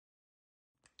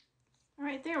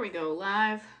right, there we go,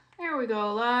 live. There we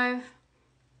go, live.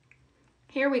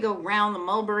 Here we go, round the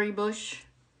mulberry bush.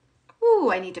 Ooh,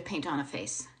 I need to paint on a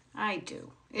face. I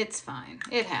do. It's fine.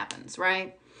 It happens,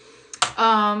 right?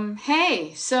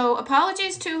 Hey, so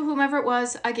apologies to whomever it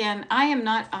was. Again, I am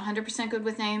not 100% good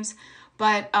with names,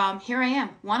 but here I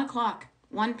am, 1 o'clock,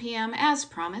 1 p.m. as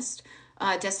promised.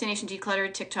 Destination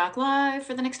Decluttered TikTok Live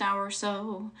for the next hour or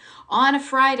so on a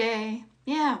Friday.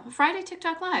 Yeah, a Friday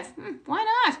TikTok Live. Why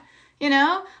not? You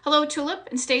know, hello Tulip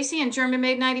and Stacy and German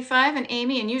Maid 95 and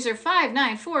Amy and user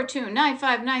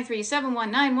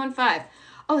 59429593719115.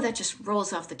 Oh, that just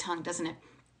rolls off the tongue, doesn't it?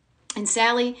 And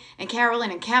Sally and Carolyn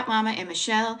and Cat Mama and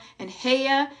Michelle and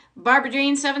Heya, Barbara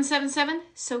Jean 777.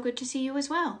 So good to see you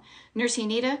as well. Nursey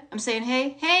Nita, I'm saying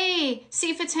hey. Hey,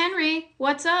 C. Fitzhenry,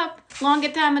 what's up? Long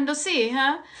time no see,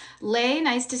 huh? Lay,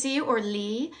 nice to see you. Or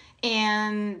Lee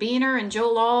and Beaner and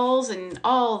Joe Lawls and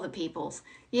all the peoples.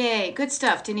 Yay, good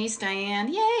stuff. Denise, Diane,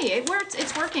 yay, it works.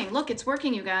 It's working. Look, it's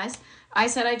working, you guys. I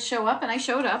said I'd show up and I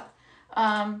showed up.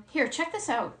 Here, check this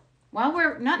out. While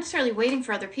we're not necessarily waiting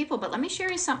for other people, but let me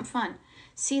share you something fun.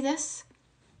 See this?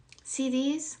 See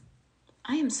these?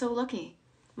 I am so lucky.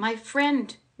 My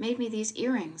friend made me these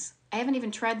earrings. I haven't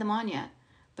even tried them on yet,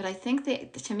 but I think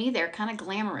to me, they're kind of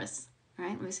glamorous. All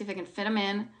right, let me see if I can fit them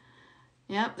in.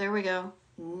 Yep, there we go.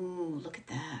 Ooh, look at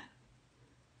that.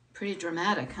 Pretty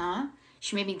dramatic, huh?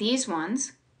 She made me these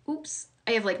ones. Oops,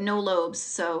 I have like no lobes,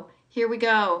 so here we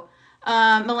go.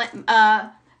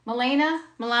 Milana,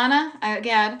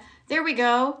 again. There we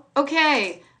go.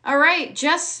 Okay. All right.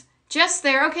 Jess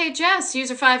there. Okay, Jess.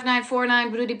 User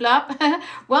 5949 bloody blop.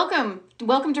 Welcome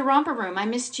to Romper Room. I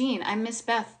miss Jean. I miss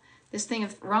Beth. This thing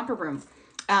of Romper Room.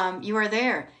 You are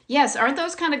there. Yes. Aren't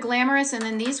those kind of glamorous? And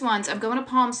then these ones. I'm going to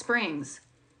Palm Springs,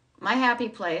 my happy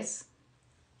place.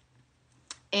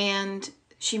 And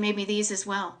she made me these as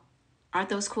well. Aren't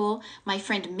those cool? My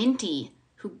friend Minty,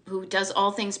 who does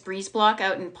all things Breeze Block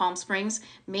out in Palm Springs,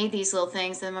 made these little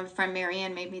things. Then my friend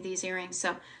Marianne made me these earrings.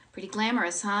 So pretty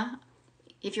glamorous, huh?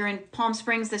 If you're in Palm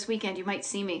Springs this weekend, you might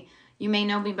see me. You may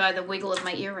know me by the wiggle of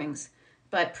my earrings.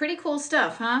 But pretty cool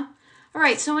stuff, huh? All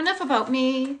right, so enough about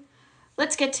me.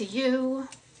 Let's get to you.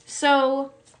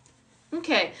 So,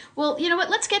 okay. Well, you know what?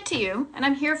 Let's get to you. And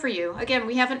I'm here for you. Again,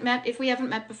 we haven't met. If we haven't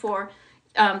met before,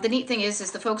 the neat thing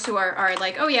is the folks who are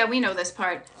like, oh yeah, we know this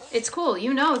part. It's cool.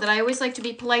 You know that I always like to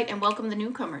be polite and welcome the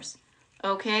newcomers.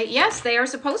 Okay. Yes, they are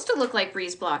supposed to look like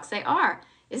breeze blocks. They are.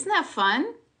 Isn't that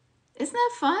fun? Isn't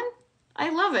that fun? I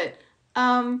love it.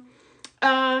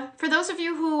 For those of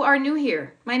you who are new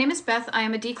here, my name is Beth. I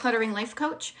am a decluttering life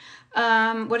coach.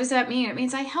 What does that mean? It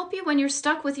means I help you when you're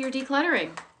stuck with your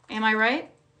decluttering. Am I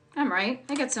right? I'm right.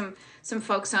 I got some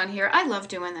folks on here. I love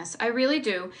doing this. I really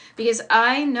do, because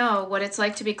I know what it's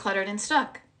like to be cluttered and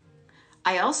stuck.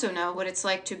 I also know what it's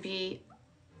like to be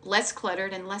less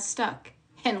cluttered and less stuck.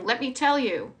 And let me tell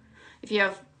you, if you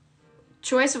have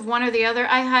choice of one or the other,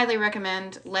 I highly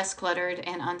recommend less cluttered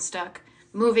and unstuck.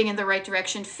 Moving in the right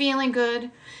direction, feeling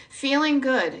good. Feeling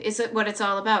good is what it's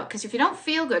all about. Because if you don't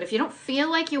feel good, if you don't feel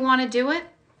like you want to do it,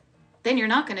 then you're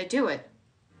not going to do it.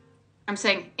 I'm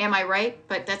saying, am I right?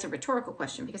 But that's a rhetorical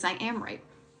question, because I am right.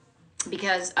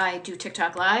 Because I do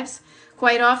TikTok lives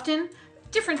quite often,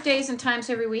 different days and times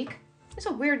every week. There's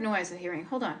a weird noise I'm hearing.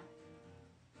 Hold on.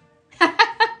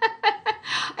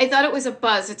 I thought it was a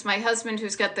buzz. It's my husband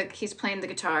he's playing the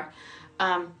guitar.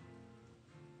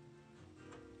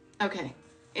 Okay.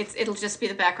 It'll just be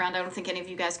the background. I don't think any of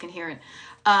you guys can hear it.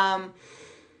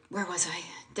 Where was I?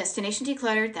 Destination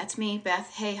Decluttered. That's me,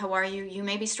 Beth. Hey, how are you? You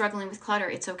may be struggling with clutter.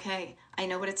 It's okay. I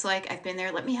know what it's like. I've been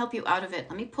there. Let me help you out of it.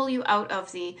 Let me pull you out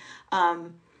of the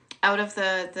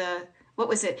what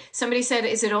was it? Somebody said,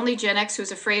 is it only Gen X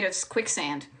who's afraid of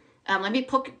quicksand? Let me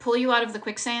pull you out of the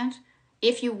quicksand.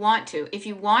 If you want to. If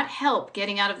you want help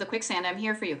getting out of the quicksand, I'm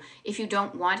here for you. If you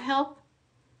don't want help,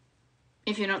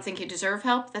 if you don't think you deserve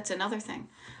help, that's another thing.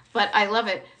 But I love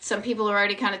it. Some people are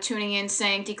already kind of tuning in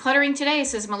saying, decluttering today,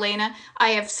 says Milena.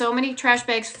 I have so many trash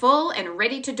bags full and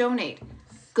ready to donate.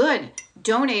 Good.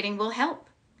 Donating will help.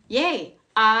 Yay.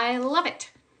 I love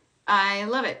it. I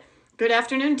love it. Good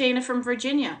afternoon, Dana from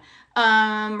Virginia.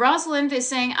 Rosalind is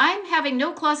saying, I'm having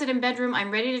no closet in bedroom.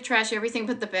 I'm ready to trash everything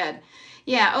but the bed.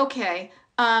 Yeah, okay.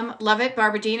 Love it.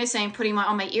 Barbara Dean is saying, putting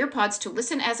on my ear pods to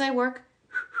listen as I work.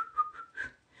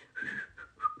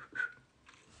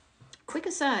 Quick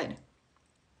aside,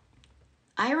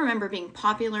 I remember being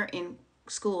popular in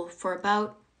school for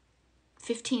about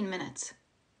 15 minutes.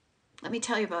 Let me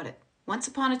tell you about it. Once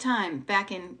upon a time, back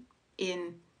in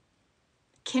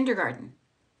kindergarten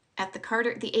at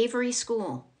the Avery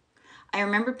School, I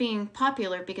remember being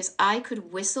popular because I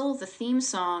could whistle the theme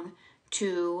song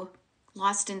to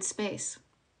Lost in Space.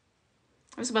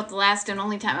 It was about the last and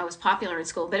only time I was popular in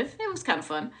school, but it was kind of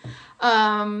fun.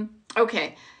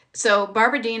 Okay, so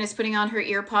Barbara Dean is putting on her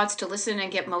ear pods to listen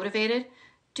and get motivated.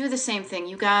 Do the same thing,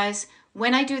 you guys.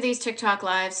 When I do these TikTok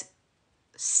lives,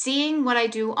 seeing what I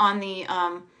do on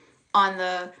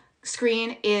the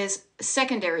screen is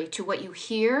secondary to what you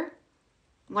hear,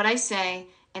 what I say,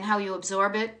 and how you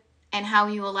absorb it, and how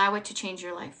you allow it to change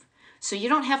your life. So you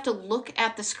don't have to look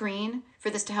at the screen for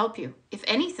this to help you. If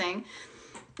anything,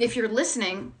 if you're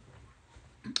listening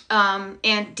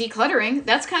and decluttering,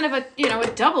 that's kind of a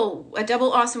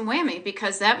double awesome whammy,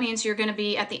 because that means you're going to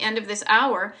be at the end of this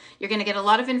hour, you're going to get a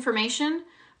lot of information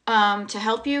to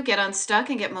help you get unstuck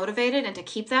and get motivated and to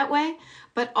keep that way,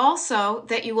 but also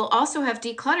that you will also have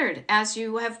decluttered as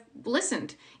you have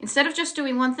listened. Instead of just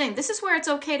doing one thing, this is where it's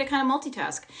okay to kind of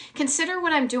multitask. Consider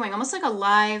what I'm doing, almost like a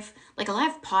live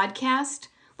podcast.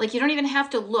 Like, you don't even have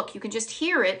to look. You can just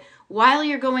hear it while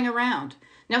you're going around.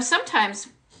 Now, sometimes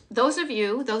those of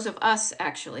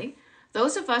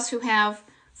us who have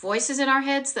voices in our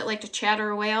heads that like to chatter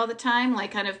away all the time,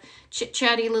 like kind of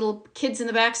chit-chatty little kids in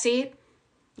the back seat.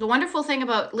 The wonderful thing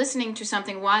about listening to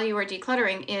something while you are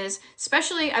decluttering is,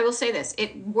 especially, I will say this,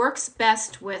 it works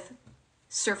best with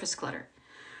surface clutter.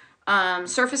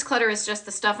 Surface clutter is just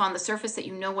the stuff on the surface that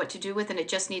you know what to do with, and it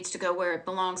just needs to go where it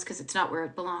belongs because it's not where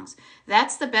it belongs.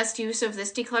 That's the best use of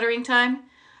this decluttering time.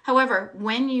 However,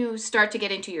 when you start to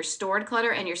get into your stored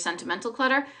clutter and your sentimental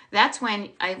clutter, that's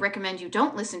when I recommend you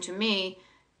don't listen to me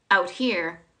out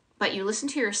here, but you listen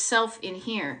to yourself in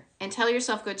here and tell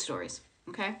yourself good stories,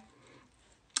 okay?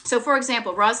 So, for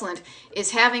example, Rosalind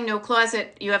is having no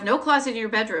closet. You have no closet in your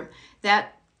bedroom.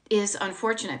 That is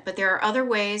unfortunate, but there are other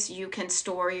ways you can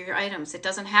store your items. It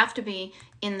doesn't have to be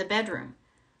in the bedroom.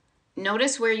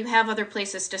 Notice where you have other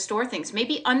places to store things.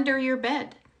 Maybe under your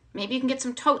bed. Maybe you can get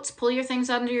some totes, pull your things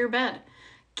under your bed.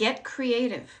 Get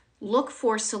creative. Look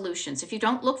for solutions. If you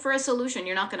don't look for a solution,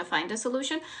 you're not going to find a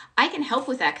solution. I can help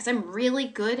with that because I'm really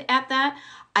good at that.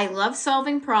 I love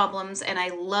solving problems and I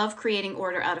love creating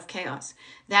order out of chaos.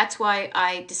 That's why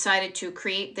I decided to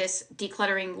create this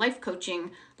decluttering life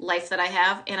coaching life that I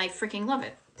have, and I freaking love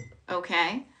it.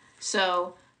 Okay?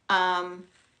 So,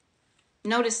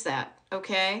 notice that,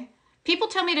 okay? People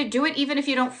tell me to do it even if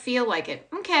you don't feel like it.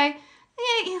 Okay.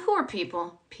 Who are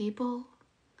people? People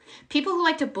who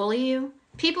like to bully you?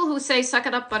 People who say, suck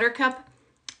it up, buttercup?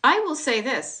 I will say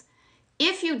this.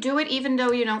 If you do it even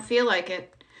though you don't feel like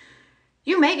it,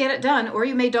 you may get it done, or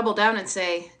you may double down and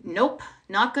say, nope,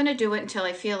 not going to do it until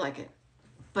I feel like it.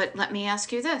 But let me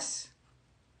ask you this.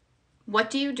 What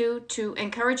do you do to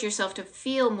encourage yourself to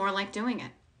feel more like doing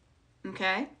it?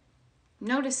 Okay?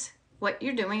 Notice what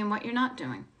you're doing and what you're not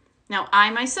doing. Now, I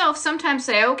myself sometimes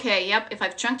say, okay, yep, if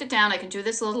I've chunked it down, I can do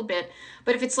this a little bit.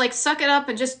 But if it's like, suck it up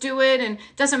and just do it, and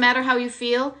it doesn't matter how you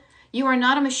feel, you are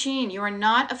not a machine. You are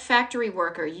not a factory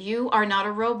worker. You are not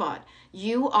a robot.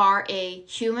 You are a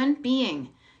human being.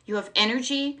 You have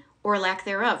energy or lack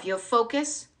thereof. You have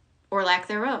focus or lack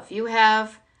thereof. You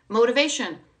have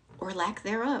motivation or lack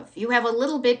thereof. You have a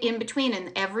little bit in between,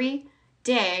 and every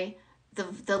day,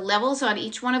 the levels on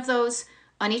each one of those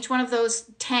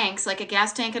tanks, like a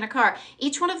gas tank in a car,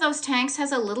 each one of those tanks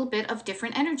has a little bit of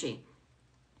different energy.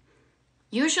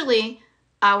 Usually,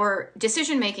 our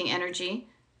decision-making energy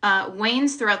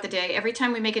wanes throughout the day. Every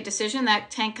time we make a decision,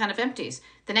 that tank kind of empties.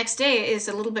 The next day is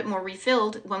a little bit more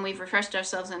refilled when we've refreshed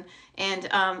ourselves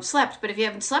and slept. But if you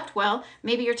haven't slept well,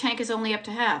 maybe your tank is only up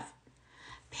to half.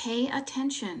 Pay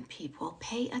attention, people.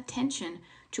 Pay attention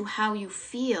to how you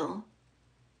feel.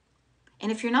 And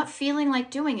if you're not feeling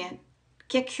like doing it,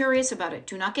 get curious about it.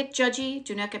 Do not get judgy.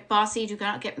 Do not get bossy. Do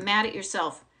not get mad at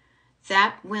yourself.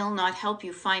 That will not help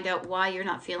you find out why you're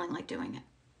not feeling like doing it.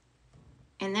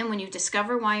 And then when you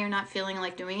discover why you're not feeling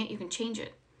like doing it, you can change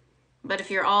it. But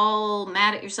if you're all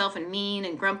mad at yourself and mean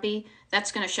and grumpy,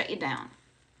 that's going to shut you down.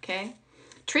 Okay?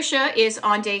 Trisha is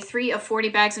on day 3 of 40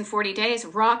 bags in 40 days.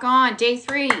 Rock on, day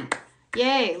 3.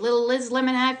 Yay, little Liz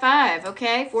Lemon high five.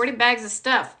 Okay, 40 bags of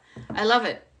stuff. I love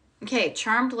it. Okay,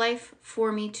 charmed life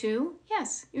for me too.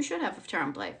 Yes, you should have a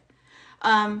charmed life.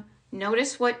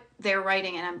 Notice what they're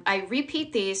writing, and I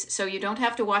repeat these so you don't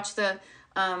have to watch the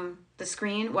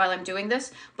screen while I'm doing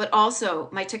this. But also,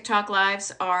 my TikTok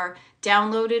lives are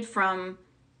downloaded from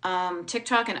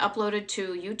TikTok and uploaded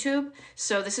to YouTube.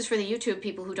 So this is for the YouTube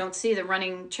people who don't see the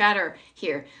running chatter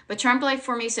here. But Charmed Life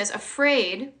for me says,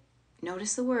 afraid,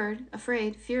 notice the word,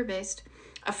 afraid, fear-based,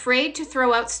 afraid to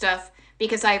throw out stuff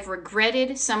because I've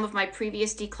regretted some of my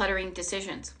previous decluttering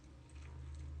decisions.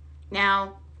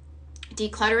 Now,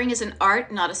 decluttering is an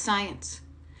art, not a science.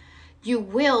 You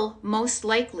will most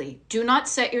likely, do not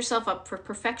set yourself up for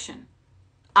perfection.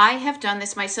 I have done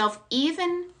this myself,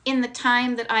 even in the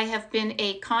time that I have been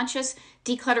a conscious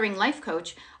decluttering life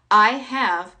coach. I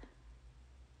have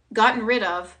gotten rid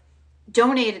of,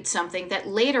 donated something that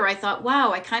later I thought,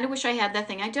 wow, I kind of wish I had that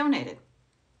thing I donated.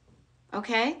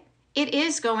 Okay? It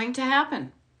is going to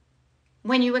happen.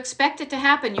 When you expect it to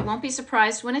happen, you won't be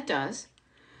surprised when it does.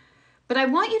 But I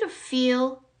want you to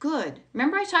feel good.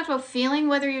 Remember I talked about feeling,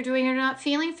 whether you're doing it or not?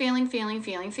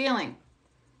 Feeling.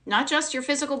 Not just your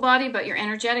physical body, but your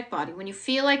energetic body. When you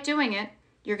feel like doing it,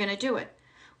 you're going to do it.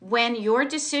 When your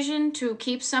decision to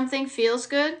keep something feels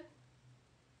good,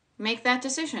 make that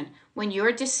decision. When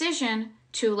your decision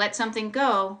to let something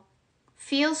go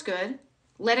feels good,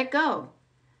 let it go.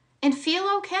 And feel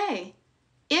okay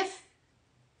if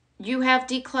you have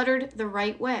decluttered the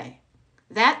right way.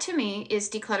 That to me is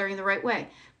decluttering the right way.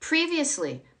 Previous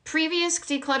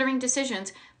decluttering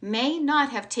decisions may not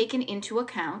have taken into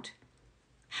account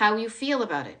how you feel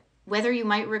about it, whether you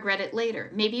might regret it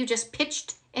later. Maybe you just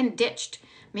pitched and ditched.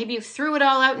 Maybe you threw it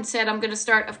all out and said, I'm going to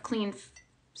start a clean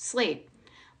slate.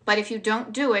 But if you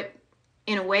don't do it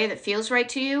in a way that feels right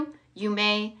to you, you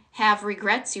may have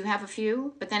regrets. You have a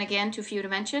few, but then again, too few to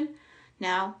mention.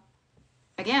 Now,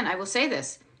 again, I will say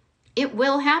this. It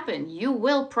will happen. You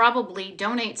will probably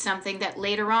donate something that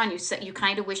later on you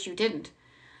kind of wish you didn't.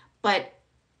 But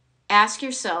ask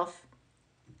yourself,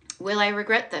 will I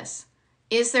regret this?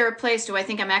 Is there a place, do I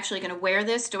think I'm actually going to wear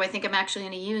this? Do I think I'm actually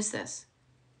going to use this?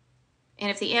 And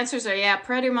if the answers are yeah,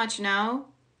 pretty much no,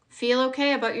 feel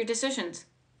okay about your decisions.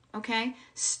 Okay?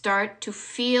 Start to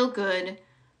feel good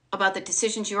about the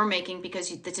decisions you're making, because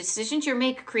the decisions you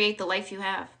make create the life you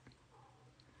have.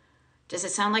 Does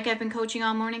it sound like I've been coaching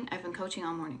all morning? I've been coaching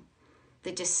all morning.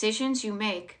 The decisions you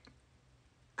make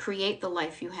create the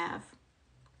life you have,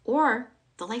 or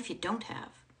the life you don't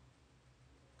have.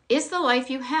 Is the life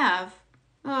you have,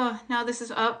 oh, now this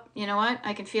is up. You know what?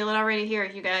 I can feel it already here,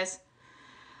 you guys.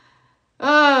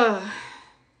 Oh,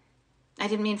 I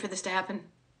didn't mean for this to happen.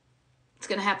 It's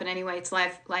going to happen anyway. It's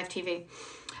live TV.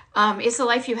 Is the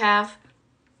life you have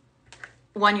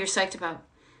one you're psyched about?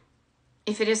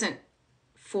 If it isn't,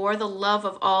 for the love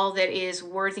of all that is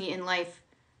worthy in life,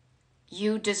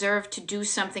 you deserve to do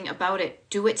something about it.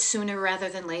 Do it sooner rather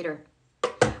than later.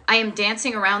 I am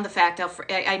dancing around the fact.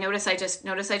 I notice I just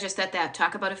said that.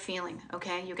 Talk about a feeling,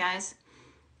 okay, you guys?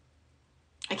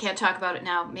 I can't talk about it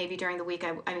now. Maybe during the week.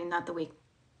 I mean, not the week.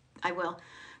 I will,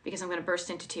 because I'm going to burst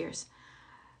into tears.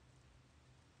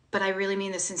 But I really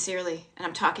mean this sincerely, and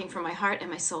I'm talking from my heart and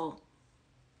my soul.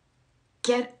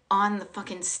 Get on the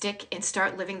fucking stick and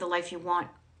start living the life you want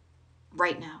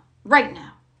right now. Right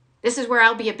now. This is where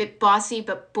I'll be a bit bossy,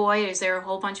 but boy, is there a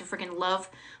whole bunch of freaking love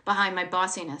behind my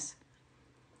bossiness.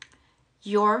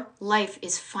 Your life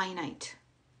is finite.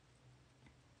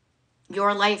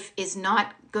 Your life is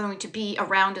not going to be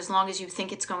around as long as you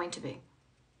think it's going to be.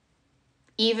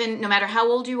 Even no matter how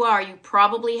old you are, you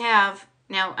probably have,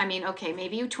 now, I mean, okay,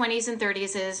 maybe you 20s and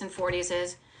 30s is and 40s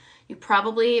is. You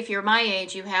probably, if you're my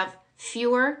age, you have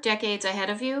fewer decades ahead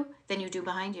of you than you do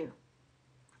behind you.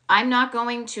 I'm not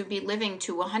going to be living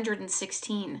to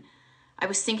 116. I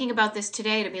was thinking about this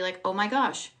today to be like, oh my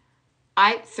gosh,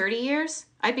 30 years?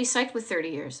 I'd be psyched with 30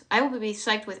 years. I will be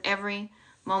psyched with every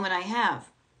moment I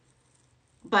have.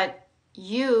 But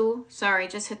you, sorry,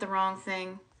 just hit the wrong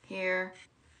thing here.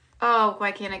 Oh,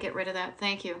 why can't I get rid of that?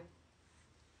 Thank you.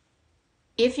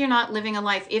 If you're not living a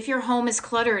life, if your home is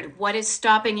cluttered, what is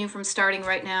stopping you from starting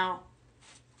right now?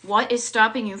 What is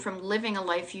stopping you from living a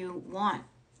life you want?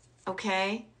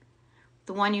 Okay?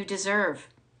 The one you deserve.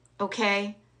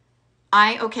 Okay?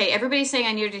 Everybody's saying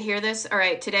I needed to hear this. All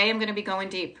right, today I'm going to be going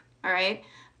deep. All right?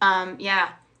 Yeah,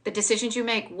 the decisions you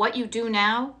make, what you do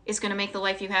now is going to make the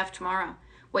life you have tomorrow.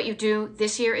 What you do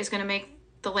this year is going to make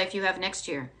the life you have next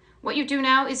year. What you do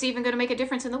now is even going to make a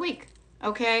difference in the week.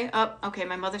 Okay? Okay,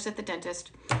 my mother's at the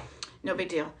dentist. No big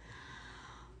deal.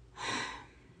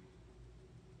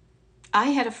 I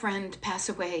had a friend pass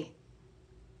away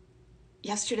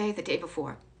yesterday, the day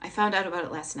before. I found out about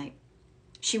it last night.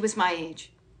 She was my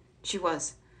age. She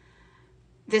was.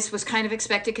 This was kind of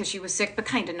expected because she was sick, but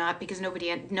kind of not, because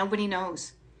nobody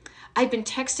knows. I'd been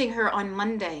texting her on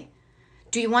Monday.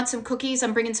 Do you want some cookies?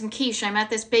 I'm bringing some quiche. I'm at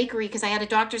this bakery because I had a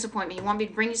doctor's appointment. You want me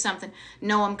to bring you something?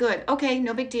 No, I'm good. Okay,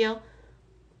 no big deal.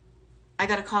 I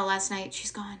got a call last night.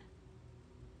 She's gone.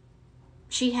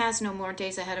 She has no more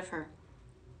days ahead of her.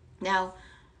 Now,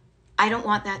 I don't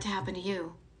want that to happen to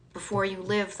you before you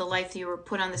live the life that you were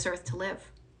put on this earth to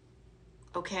live.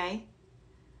 Okay?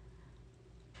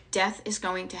 Death is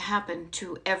going to happen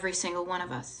to every single one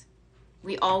of us.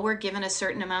 We all were given a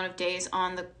certain amount of days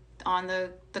on the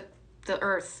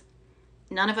earth.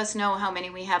 None of us know how many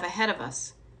we have ahead of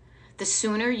us. The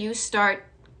sooner you start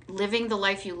living the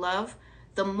life you love,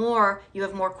 the more you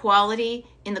have more quality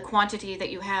in the quantity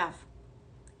that you have.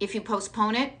 If you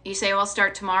postpone it, you say, oh, I'll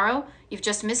start tomorrow, you've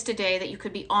just missed a day that you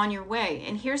could be on your way.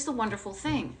 And here's the wonderful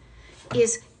thing,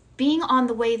 is being on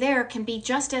the way there can be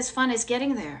just as fun as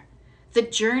getting there. The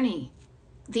journey,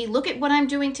 the look at what I'm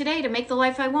doing today to make the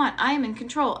life I want. I am in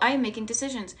control. I am making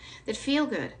decisions that feel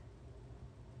good.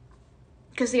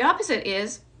 Because the opposite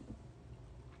is,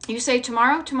 you say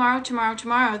tomorrow, tomorrow, tomorrow,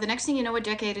 tomorrow. The next thing you know, a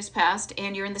decade has passed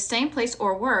and you're in the same place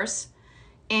or worse,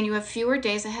 and you have fewer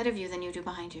days ahead of you than you do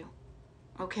behind you.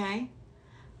 Okay?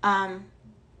 But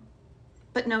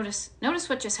notice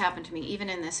what just happened to me, even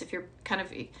in this. If you're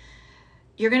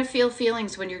you're going to feel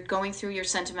feelings when you're going through your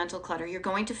sentimental clutter. You're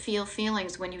going to feel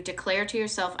feelings when you declare to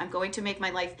yourself, I'm going to make my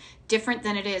life different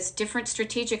than it is, different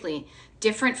strategically,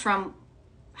 different from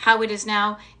how it is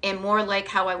now, and more like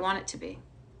how I want it to be.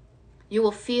 You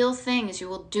will feel things, you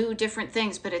will do different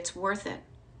things, but it's worth it.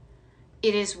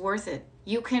 It is worth it.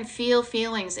 You can feel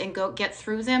feelings and go get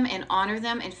through them and honor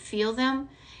them and feel them,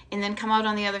 and then come out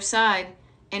on the other side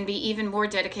and be even more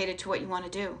dedicated to what you want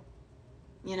to do.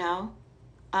 You know?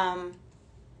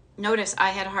 Notice I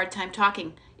had a hard time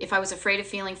talking. If I was afraid of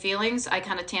feeling feelings, I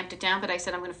kind of tamped it down, but I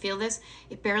said, I'm going to feel this.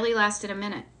 It barely lasted a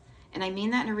minute. And I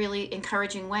mean that in a really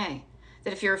encouraging way.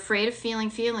 That if you're afraid of feeling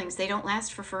feelings, they don't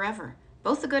last for forever.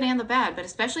 Both the good and the bad, but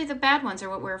especially the bad ones are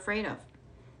what we're afraid of.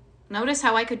 Notice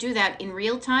how I could do that in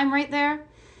real time right there.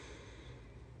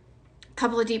 A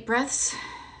couple of deep breaths.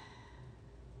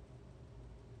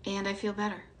 And I feel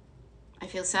better. I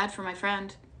feel sad for my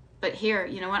friend. But here,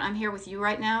 you know what? I'm here with you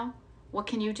right now. What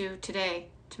can you do today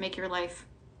to make your life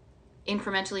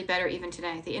incrementally better even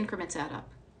today? The increments add up.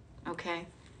 Okay?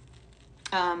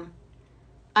 I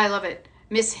love it.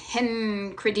 Miss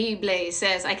Hencredible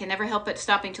says, I can never help but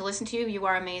stopping to listen to you. You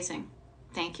are amazing.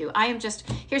 Thank you. I am just,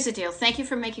 here's the deal. Thank you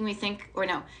for making me think, or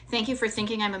no, thank you for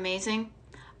thinking I'm amazing.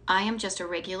 I am just a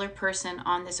regular person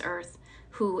on this earth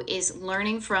who is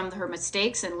learning from her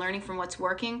mistakes and learning from what's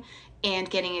working and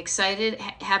getting excited,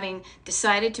 having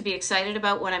decided to be excited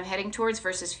about what I'm heading towards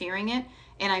versus fearing it.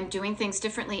 And I'm doing things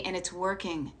differently and it's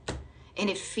working. And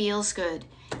it feels good.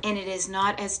 And it is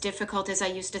not as difficult as I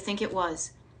used to think it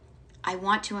was. I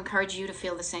want to encourage you to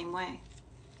feel the same way.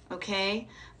 Okay?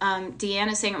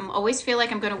 Deanne is saying, I always feel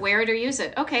like I'm going to wear it or use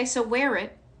it. Okay, so wear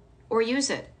it or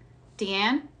use it.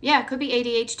 Deanne, yeah, it could be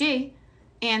ADHD.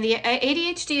 And the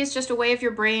ADHD is just a way of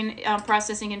your brain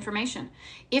processing information.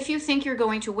 If you think you're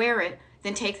going to wear it,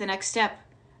 then take the next step.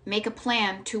 Make a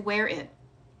plan to wear it.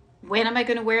 When am I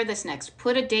going to wear this next?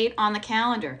 Put a date on the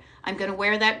calendar. I'm going to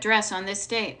wear that dress on this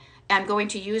date. I'm going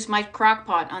to use my crock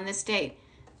pot on this date.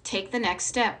 Take the next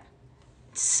step.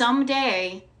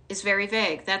 Someday is very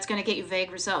vague. That's going to get you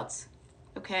vague results.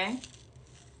 Okay?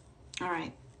 All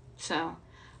right. So,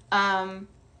 all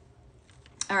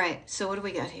right. So what do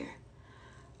we got here?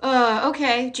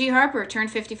 Okay. G. Harper turned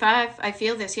 55. I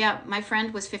feel this. Yeah. My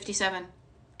friend was 57.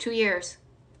 2 years.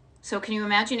 So can you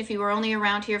imagine if you were only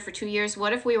around here for 2 years?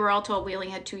 What if we were all told we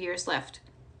only had 2 years left?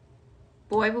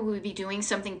 Boy, would we be doing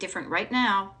something different right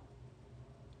now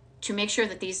to make sure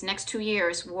that these next 2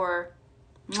 years were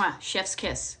chef's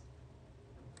kiss.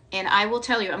 And I will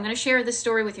tell you, I'm going to share this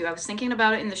story with you. I was thinking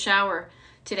about it in the shower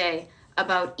today,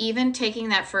 about even taking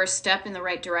that first step in the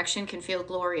right direction can feel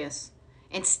glorious.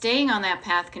 And staying on that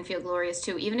path can feel glorious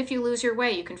too. Even if you lose your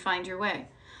way, you can find your way.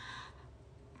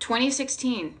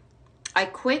 2016, I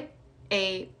quit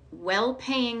a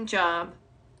well-paying job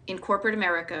in corporate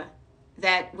America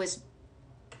that was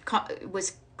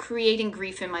creating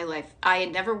grief in my life. I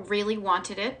had never really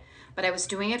wanted it, but I was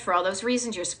doing it for all those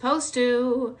reasons you're supposed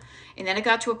to. And then it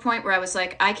got to a point where I was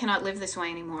like, I cannot live this way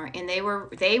anymore. And they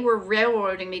were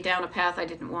railroading me down a path I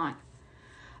didn't want.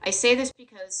 I say this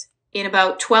because in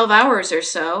about 12 hours or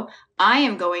so, I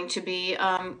am going to be in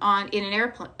an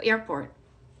airport.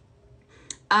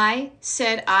 I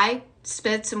said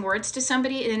some words to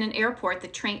somebody in an airport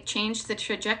that changed the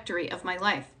trajectory of my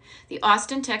life. The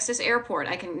Austin, Texas airport.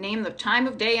 I can name the time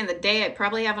of day and the day. I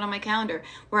probably have it on my calendar,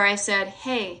 where I said,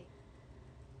 hey,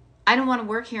 I don't want to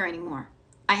work here anymore.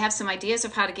 I have some ideas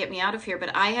of how to get me out of here,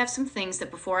 but I have some things that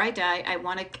before I die, I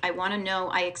want to know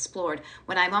I explored.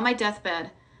 When I'm on my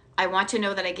deathbed, I want to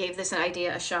know that I gave this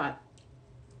idea a shot.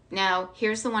 Now,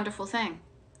 here's the wonderful thing.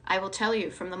 I will tell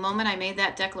you, from the moment I made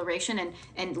that declaration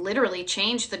and literally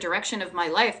changed the direction of my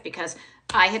life, because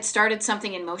I had started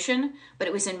something in motion, but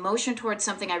it was in motion towards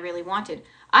something I really wanted.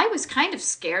 I was kind of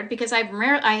scared because I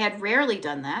had rarely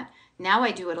done that. Now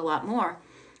I do it a lot more.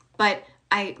 But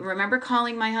I remember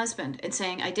calling my husband and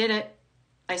saying, I did it.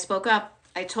 I spoke up.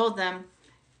 I told them.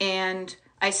 And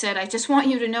I said, I just want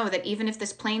you to know that even if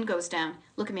this plane goes down,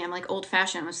 look at me, I'm like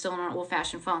old-fashioned. I'm still on an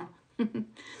old-fashioned phone.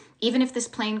 Even if this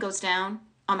plane goes down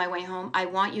on my way home, I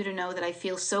want you to know that I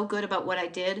feel so good about what I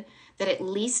did that at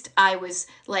least I was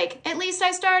like, at least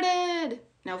I started.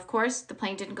 Now, of course, the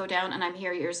plane didn't go down and I'm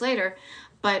here years later,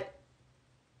 but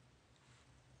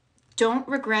don't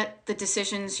regret the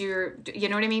decisions you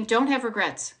know what I mean? Don't have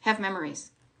regrets, have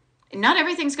memories. And not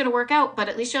everything's going to work out, but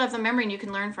at least you'll have the memory and you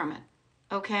can learn from it.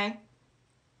 Okay?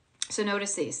 So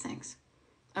notice these things.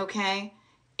 Okay?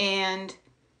 And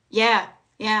yeah,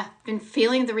 been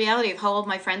feeling the reality of how old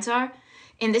my friends are.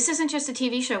 And this isn't just a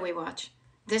TV show we watch.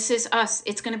 This is us.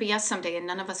 It's going to be us someday, and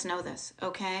none of us know this.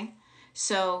 Okay?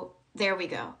 So there we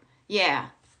go. Yeah.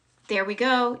 There we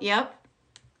go. Yep.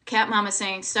 Cat Mama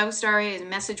saying, so sorry,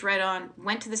 message right on.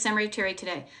 Went to the cemetery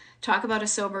today. Talk about a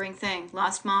sobering thing.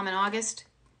 Lost mom in August.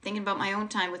 Thinking about my own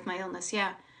time with my illness.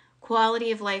 Yeah.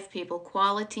 Quality of life, people.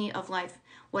 Quality of life.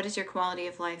 What is your quality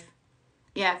of life?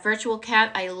 Yeah, Virtual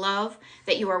Cat, I love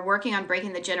that you are working on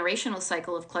breaking the generational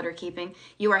cycle of clutter keeping.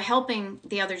 You are helping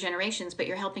the other generations, but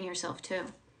you're helping yourself too.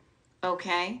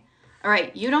 Okay? All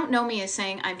right, you don't know me as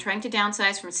saying I'm trying to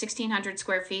downsize from 1,600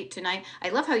 square feet to 9. I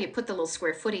love how you put the little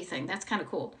square footy thing. That's kind of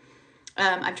cool.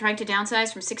 I'm trying to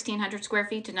downsize from 1,600 square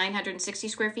feet to 960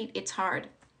 square feet. It's hard.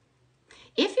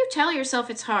 If you tell yourself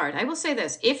it's hard, I will say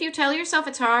this. If you tell yourself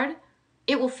it's hard,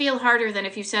 it will feel harder than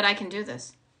if you said, I can do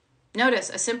this. Notice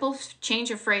a simple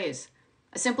change of phrase,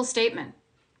 a simple statement.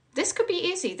 This could be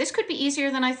easy. This could be easier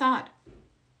than I thought.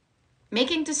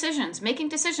 Making decisions,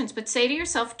 but say to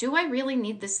yourself, do I really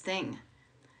need this thing?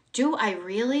 Do I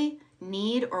really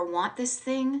need or want this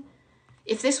thing?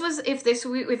 If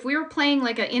we were playing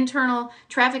like an internal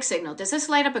traffic signal, does this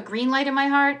light up a green light in my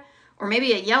heart? Or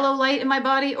maybe a yellow light in my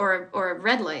body or a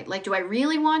red light? Like, do I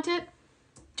really want it?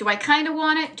 Do I kind of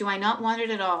want it? Do I not want it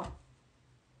at all?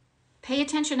 Pay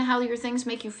attention to how your things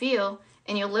make you feel,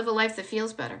 and you'll live a life that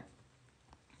feels better.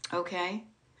 Okay?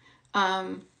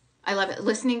 I love it.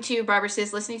 Listening to you, Barbara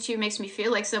says, listening to you makes me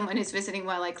feel like someone is visiting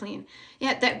while I clean.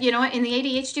 Yeah, that, you know what? In the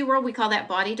ADHD world, we call that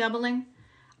body doubling.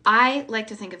 I like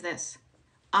to think of this.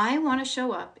 I want to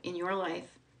show up in your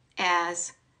life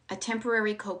as a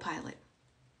temporary co-pilot.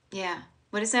 Yeah.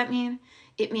 What does that mean?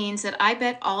 It means that I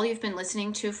bet all you've been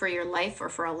listening to for your life or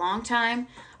for a long time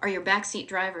are your backseat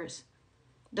drivers.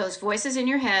 Those voices in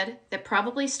your head that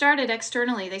probably started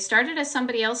externally. They started as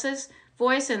somebody else's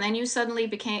voice, and then you suddenly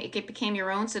became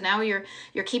your own. So now you're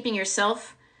keeping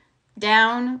yourself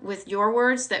down with your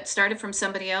words that started from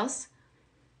somebody else.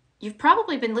 You've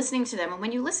probably been listening to them, and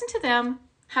when you listen to them,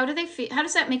 how do they feel? How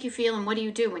does that make you feel, and what do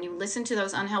you do when you listen to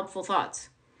those unhelpful thoughts?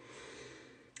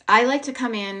 I like to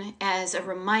come in as a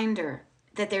reminder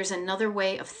that there's another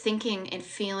way of thinking and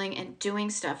feeling and doing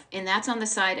stuff. And that's on the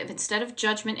side of, instead of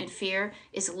judgment and fear,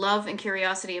 is love and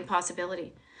curiosity and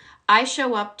possibility. I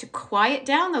show up to quiet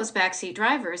down those backseat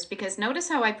drivers, because notice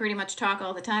how I pretty much talk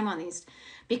all the time on these.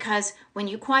 Because when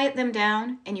you quiet them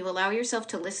down and you allow yourself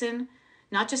to listen,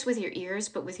 not just with your ears,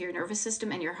 but with your nervous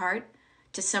system and your heart,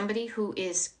 to somebody who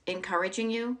is encouraging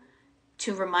you,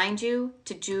 to remind you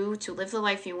to live the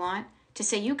life you want, to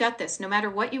say, you got this. No matter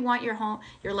what you want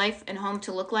your life and home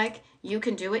to look like, you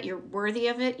can do it. You're worthy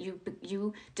of it.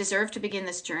 You deserve to begin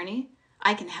this journey.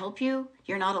 I can help you.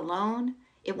 You're not alone.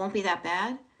 It won't be that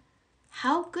bad.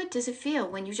 How good does it feel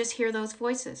when you just hear those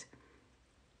voices?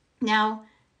 Now,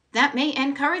 that may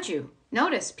encourage you.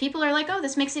 Notice, people are like, oh,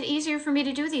 this makes it easier for me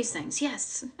to do these things.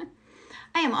 Yes.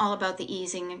 I am all about the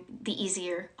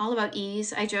easier. All about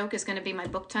ease, I joke, is going to be my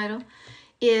book title,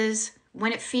 is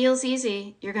when it feels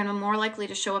easy, you're going to be more likely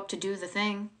to show up to do the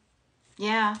thing.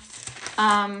 Yeah.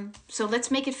 So let's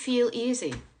make it feel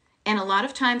easy. And a lot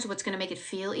of times what's going to make it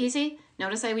feel easy,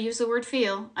 notice I use the word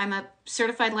feel. I'm a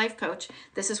certified life coach.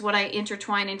 This is what I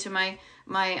intertwine into my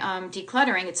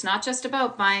decluttering. It's not just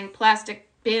about buying plastic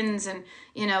bins and,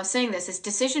 saying this. It's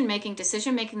decision making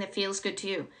that feels good to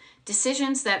you.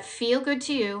 Decisions that feel good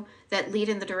to you that lead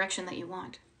in the direction that you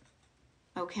want.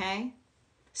 Okay?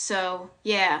 So,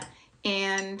 yeah.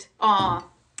 And,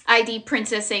 ID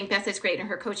Princess saying Beth is great and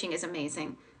her coaching is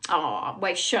amazing.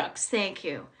 Why shucks, thank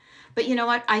you. But you know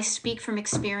what? I speak from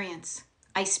experience.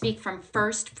 I speak from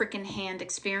first freaking hand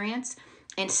experience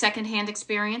and second hand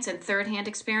experience and third hand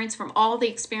experience, from all the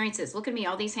experiences. Look at me,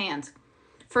 all these hands.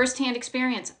 First hand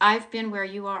experience. I've been where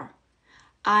you are.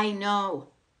 I know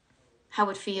how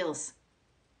it feels.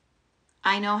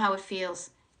 I know how it feels.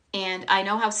 And I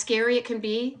know how scary it can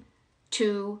be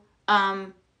to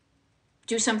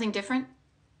do something different,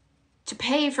 to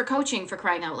pay for coaching, for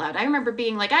crying out loud. I remember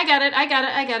being like, I got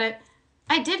it.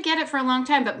 I did get it for a long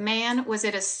time, but man, was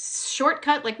it a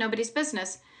shortcut like nobody's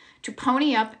business to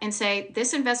pony up and say,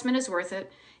 this investment is worth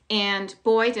it. And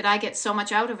boy, did I get so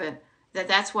much out of it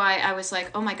that's why I was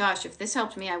like, oh my gosh, if this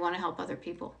helped me, I want to help other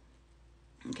people.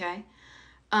 Okay.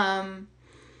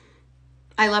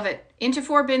 I love it. Into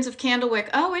 4 bins of candle wick.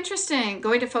 Oh, interesting.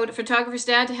 Going to photographer's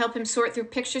dad to help him sort through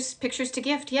pictures to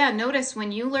gift. Yeah, notice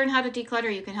when you learn how to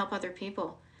declutter, you can help other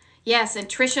people. Yes, and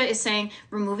Trisha is saying,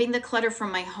 removing the clutter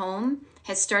from my home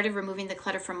has started removing the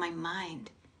clutter from my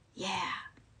mind. Yeah.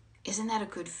 Isn't that a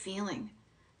good feeling?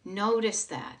 Notice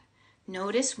that.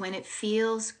 Notice when it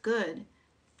feels good.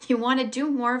 You want to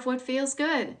do more of what feels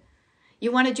good.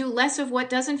 You want to do less of what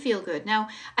doesn't feel good. Now,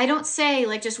 I don't say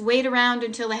like just wait around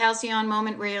until the halcyon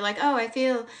moment where you're like, oh, I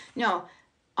feel. No.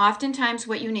 Oftentimes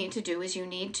what you need to do is you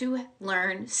need to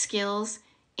learn skills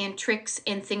and tricks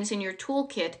and things in your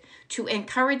toolkit to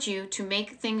encourage you to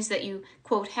make things that you,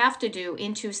 quote, have to do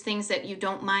into things that you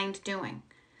don't mind doing.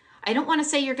 I don't want to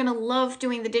say you're going to love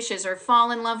doing the dishes or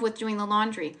fall in love with doing the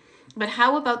laundry, but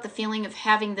how about the feeling of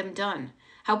having them done?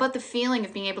 How about the feeling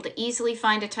of being able to easily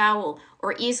find a towel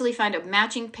or easily find a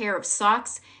matching pair of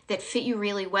socks that fit you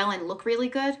really well and look really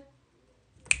good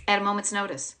at a moment's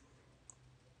notice?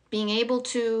 Being able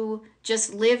to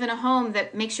just live in a home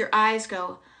that makes your eyes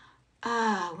go,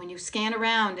 when you scan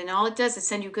around, and all it does is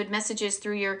send you good messages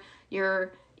through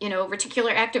your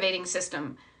reticular activating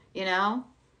system,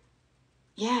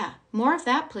 Yeah, more of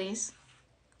that, please.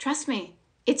 Trust me,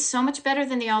 it's so much better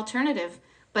than the alternative.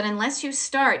 But unless you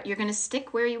start, you're going to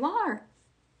stick where you are.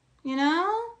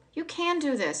 You can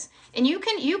do this. And you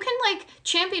can like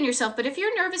champion yourself. But if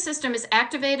your nervous system is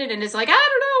activated and is like, I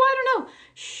don't know.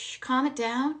 Shh, calm it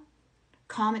down.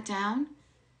 Calm it down.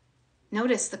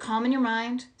 Notice the calm in your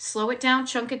mind. Slow it down,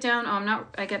 chunk it down.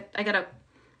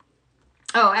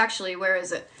 Actually, where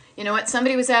is it? You know what?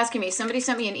 Somebody was asking me. Somebody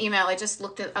sent me an email. I just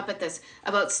looked up at this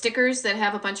about stickers that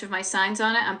have a bunch of my signs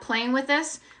on it. I'm playing with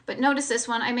this. But notice this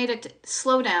one. I made it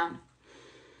slow down.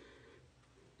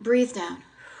 Breathe down.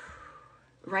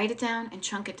 Write it down and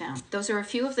chunk it down. Those are a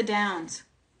few of the downs.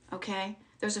 Okay?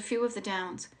 There's a few of the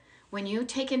downs. When you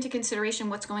take into consideration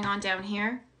what's going on down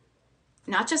here,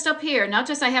 not just up here, not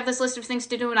just I have this list of things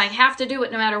to do and I have to do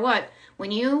it no matter what.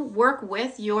 When you work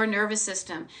with your nervous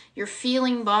system, your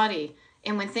feeling body,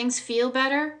 and when things feel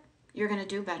better, you're going to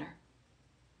do better.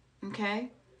 Okay?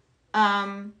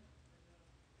 Notice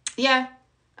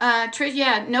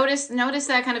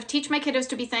that kind of teach my kiddos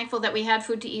to be thankful that we had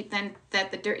food to eat than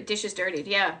that the dish is dirtied.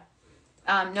 Yeah.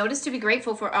 Notice to be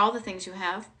grateful for all the things you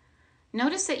have.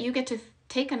 Notice that you get to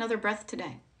take another breath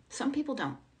today. Some people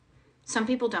don't. Some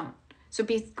people don't. So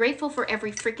be grateful for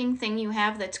every freaking thing you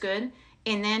have that's good,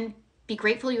 and then be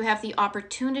grateful you have the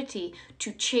opportunity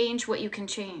to change what you can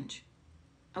change.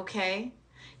 Okay?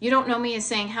 You don't know me as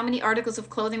saying how many articles of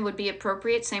clothing would be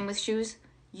appropriate, same with shoes.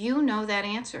 You know that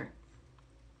answer.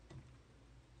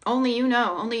 Only you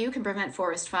know. Only you can prevent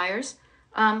forest fires.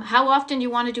 How often do you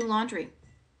want to do laundry?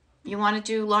 You want to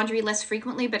do laundry less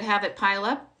frequently but have it pile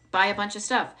up? Buy a bunch of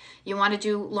stuff. You want to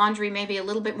do laundry maybe a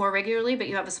little bit more regularly but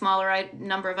you have a smaller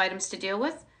number of items to deal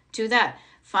with? Do that.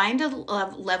 Find a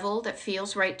level that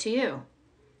feels right to you.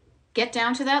 Get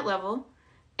down to that level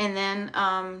and then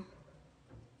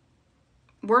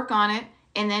work on it.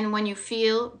 And then when you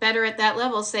feel better at that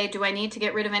level, say, do I need to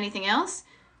get rid of anything else?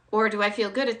 Or do I feel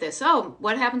good at this? Oh,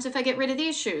 what happens if I get rid of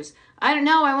these shoes? I don't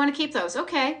know. I want to keep those.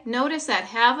 Okay. Notice that.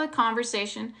 Have a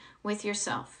conversation with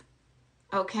yourself.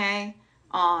 Okay.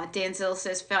 Danzil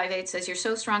says, 5'8" says, you're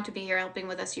so strong to be here helping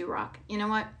with us. You rock. You know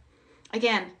what?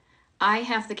 Again, I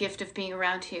have the gift of being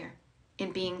around here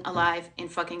and being alive and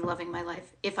fucking loving my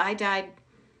life. If I died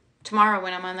tomorrow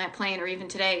when I'm on that plane or even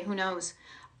today, who knows?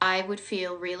 I would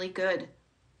feel really good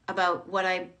about what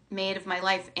I made of my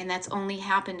life. And that's only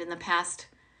happened in the past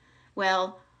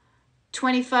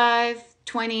 25,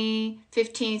 20,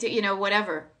 15,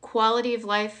 whatever. Quality of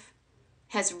life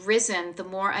has risen the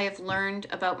more I have learned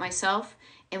about myself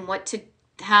and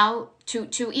how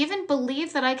to even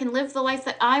believe that I can live the life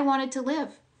that I wanted to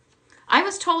live. I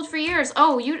was told for years,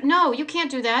 you can't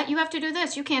do that. You have to do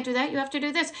this. You can't do that. You have to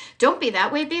do this. Don't be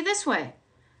that way. Be this way.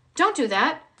 Don't do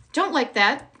that. Don't like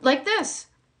that. Like this.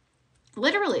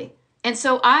 Literally. And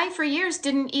so I, for years,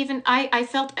 didn't even, I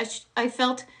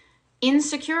felt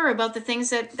insecure about the things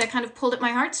that kind of pulled at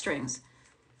my heartstrings.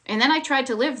 And then I tried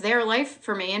to live their life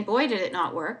for me, and boy, did it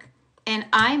not work. And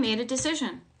I made a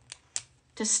decision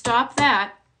to stop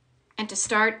that and to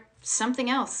start something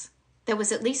else that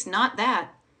was at least not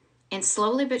that. And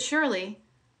slowly but surely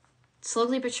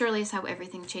is how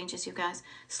everything changes, you guys.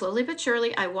 Slowly but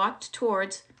surely, I walked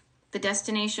towards the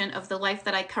destination of the life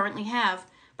that I currently have,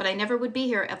 but I never would be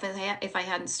here if I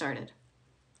hadn't started.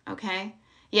 Okay?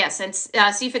 Yes, and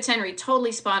C. Fitzhenry,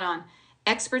 totally spot on.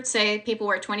 Experts say people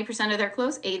wear 20% of their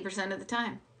clothes 80% of the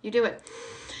time. You do it.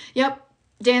 Yep.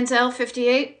 Danzel,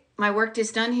 58. My work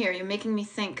is done here. You're making me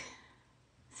think.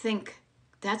 Think.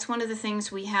 That's one of the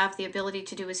things we have the ability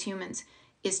to do as humans,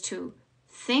 is to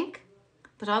think,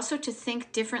 but also to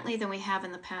think differently than we have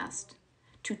in the past.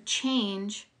 To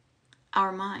change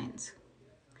our minds.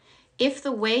 If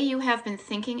the way you have been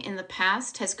thinking in the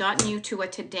past has gotten you to a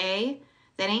today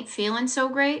that ain't feeling so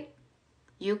great,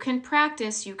 you can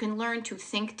practice, you can learn to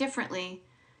think differently,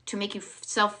 to make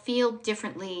yourself feel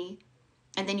differently,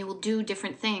 and then you will do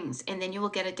different things, and then you will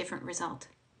get a different result.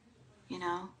 You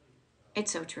know?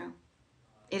 It's so true.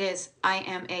 It is. I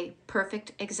am a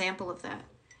perfect example of that.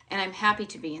 And I'm happy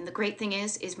to be. And the great thing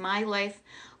is my life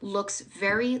looks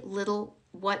very little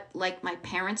like my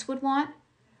parents would want,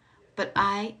 but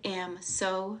I am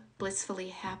so blissfully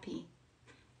happy.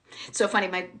 It's so funny.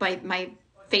 My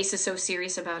face is so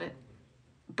serious about it.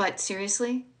 But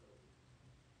seriously,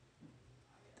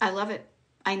 I love it.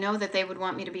 I know that they would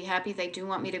want me to be happy. They do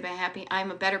want me to be happy.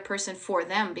 I'm a better person for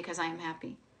them because I am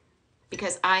happy.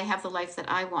 Because I have the life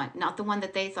that I want, not the one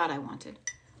that they thought I wanted.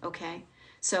 Okay?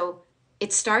 So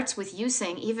it starts with you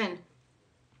saying, even,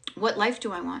 what life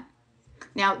do I want?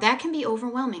 Now, that can be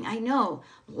overwhelming. I know.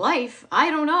 Life, I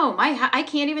don't know. I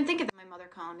can't even think of that. My mother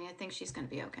calling me. I think she's going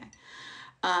to be okay.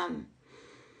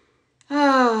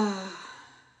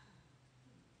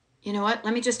 You know what?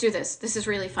 Let me just do this. This is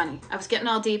really funny. I was getting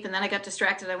all deep and then I got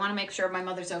distracted. I want to make sure my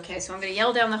mother's okay. So I'm going to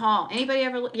yell down the hall. Anybody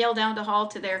ever yell down the hall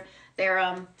to their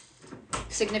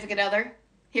significant other?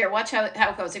 Here, watch how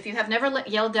it goes. If you have never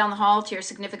yelled down the hall to your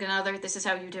significant other, this is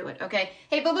how you do it. Okay?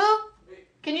 Hey, boo-boo,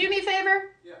 can you do me a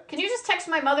favor? Yeah. Can you just text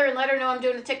my mother and let her know I'm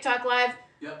doing a TikTok live?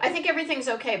 Yep. I think everything's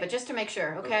okay, but just to make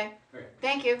sure, okay? Okay.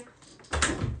 Thank you.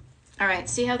 All right,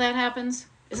 see how that happens?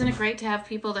 Isn't it great to have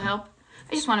people to help?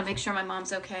 I just want to make sure my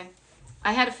mom's okay.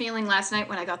 I had a feeling last night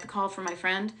when I got the call from my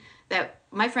friend that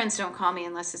my friends don't call me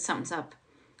unless it's something's up.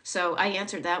 So I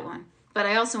answered that one. But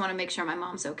I also want to make sure my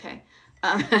mom's okay.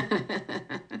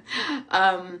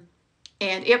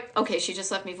 And yep, okay, she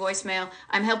just left me voicemail.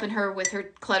 I'm helping her with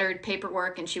her cluttered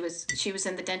paperwork, and she was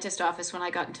in the dentist office when I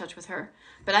got in touch with her.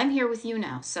 But I'm here with you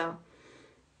now, so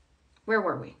where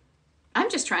were we? I'm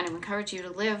just trying to encourage you to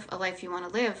live a life you want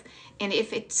to live. And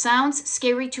if it sounds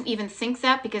scary to even think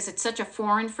that, because it's such a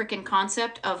foreign freaking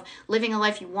concept of living a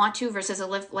life you want to versus a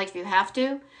life you have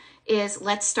to, is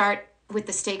let's start with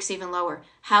the stakes even lower.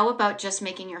 How about just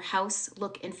making your house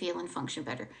look and feel and function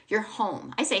better? Your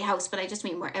home. I say house, but I just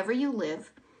mean wherever you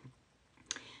live.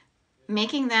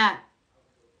 Making that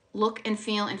look and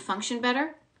feel and function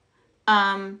better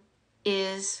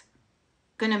is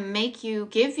going to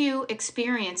give you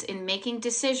experience in making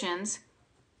decisions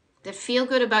that feel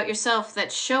good about yourself,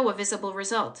 that show a visible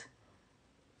result.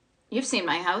 You've seen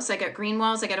my house. I got green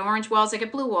walls, I got orange walls, I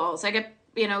got blue walls, I got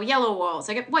yellow walls,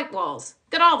 I got white walls,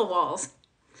 got all the walls.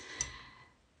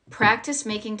 Practice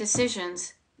making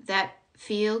decisions that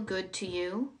feel good to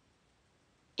you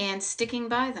and sticking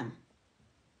by them.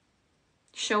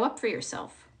 Show up for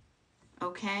yourself,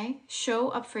 okay? Show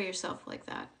up for yourself like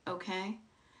that, okay?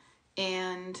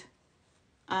 And,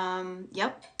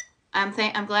 yep, I'm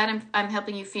glad I'm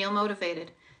helping you feel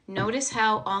motivated. Notice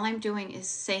how all I'm doing is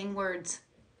saying words,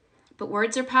 but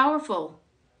words are powerful.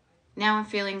 Now I'm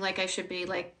feeling like I should be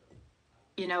like,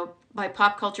 my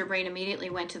pop culture brain immediately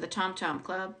went to the Tom Tom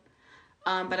Club.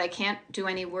 But I can't do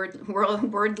any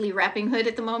wordly Rapping Hood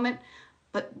at the moment.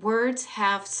 But words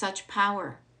have such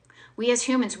power. We as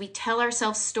humans, we tell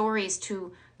ourselves stories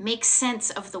to make sense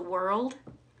of the world.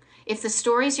 If the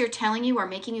stories you're telling you are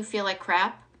making you feel like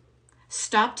crap,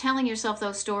 stop telling yourself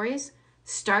those stories.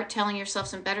 Start telling yourself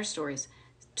some better stories.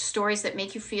 Stories that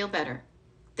make you feel better.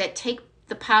 That take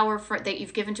the power that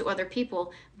you've given to other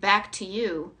people back to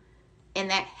you, and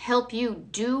that help you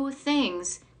do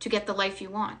things to get the life you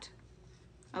want.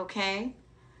 Okay?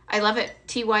 I love it.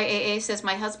 TYAA says,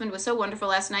 my husband was so wonderful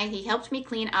last night. He helped me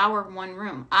clean our one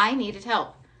room. I needed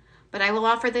help. But I will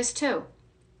offer this too.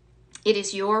 It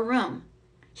is your room.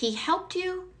 He helped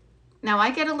you. Now,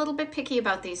 I get a little bit picky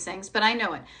about these things, but I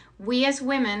know it. We as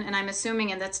women, and I'm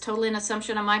assuming, and that's totally an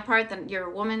assumption on my part, that you're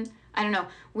a woman. I don't know.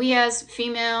 We as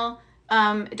female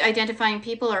identifying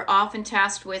people are often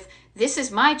tasked with, this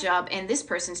is my job, and this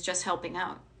person's just helping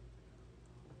out.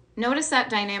 Notice that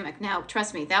dynamic. Now,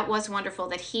 trust me, that was wonderful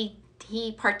that he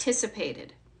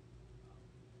participated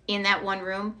in that one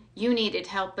room. You needed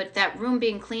help, but that room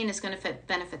being clean is going to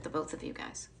benefit the both of you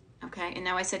guys. Okay? And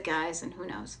now I said guys, and who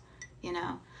knows,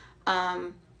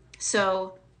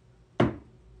 So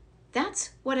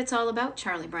that's what it's all about,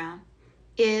 Charlie Brown,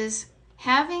 is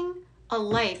having a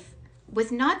life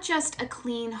with not just a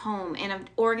clean home and an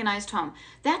organized home.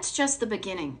 That's just the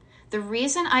beginning. The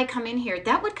reason I come in here,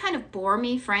 that would kind of bore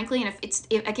me, frankly. And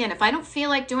if I don't feel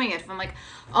like doing it, if I'm like,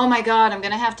 oh my God, I'm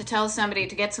going to have to tell somebody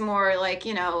to get some more, like,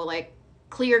 like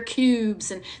clear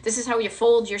cubes, and this is how you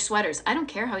fold your sweaters. I don't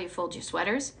care how you fold your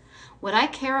sweaters. What I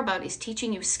care about is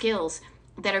teaching you skills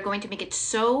that are going to make it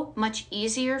so much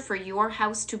easier for your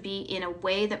house to be in a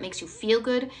way that makes you feel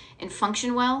good and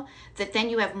function well, that then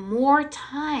you have more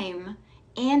time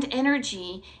and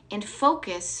energy and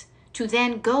focus to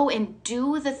then go and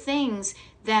do the things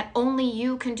that only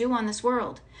you can do on this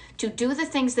world, to do the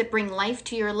things that bring life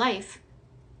to your life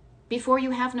before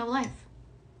you have no life.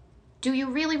 Do you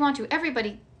really want to?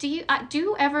 Everybody, do you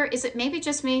ever, is it maybe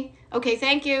just me? Okay,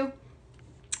 thank you.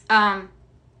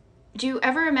 Do you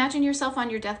ever imagine yourself on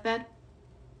your deathbed?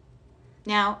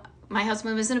 Now, my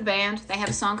husband was in a band. They have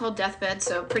a song called Deathbed,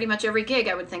 so pretty much every gig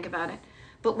I would think about it.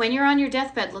 But when you're on your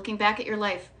deathbed looking back at your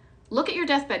life, look at your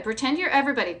deathbed. Pretend you're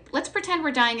everybody. Let's pretend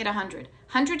we're dying at 100.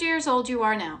 100 years old you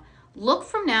are now. Look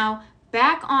from now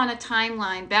back on a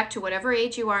timeline, back to whatever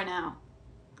age you are now.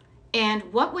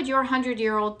 And what would your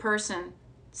 100-year-old person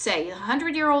say? A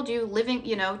 100-year-old you living,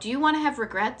 do you want to have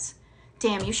regrets?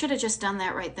 Damn, you should have just done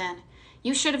that right then.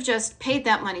 You should have just paid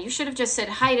that money. You should have just said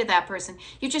hi to that person.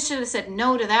 You just should have said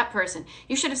no to that person.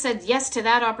 You should have said yes to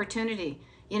that opportunity.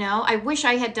 I wish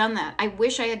I had done that. I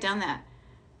wish I had done that.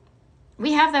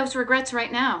 We have those regrets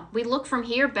right now. We look from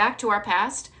here back to our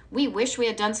past. We wish we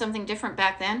had done something different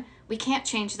back then. We can't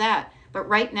change that. But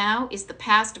right now is the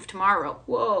past of tomorrow.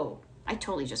 Whoa, I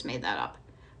totally just made that up.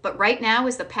 But right now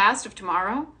is the past of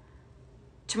tomorrow.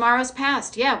 Tomorrow's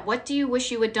past. Yeah, what do you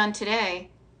wish you had done today?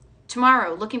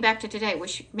 Tomorrow, looking back to today,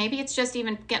 maybe it's just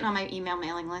even getting on my email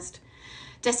mailing list.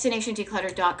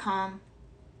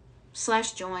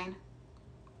 DestinationDeclutter.com/join.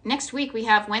 Next week we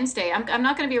have Wednesday. I'm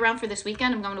not going to be around for this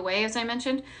weekend. I'm going away, as I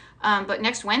mentioned. But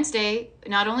next Wednesday,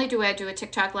 not only do I do a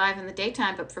TikTok live in the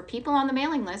daytime, but for people on the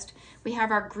mailing list, we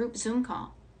have our group Zoom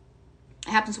call.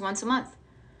 It happens once a month.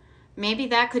 Maybe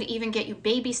that could even get you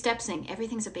baby stepsing.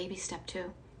 Everything's a baby step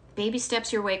too. Baby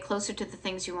steps your way closer to the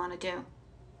things you want to do.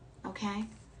 Okay?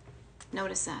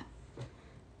 Notice that.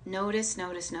 Notice.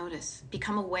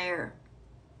 Become aware.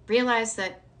 Realize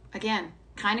that, again,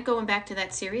 kind of going back to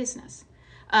that seriousness.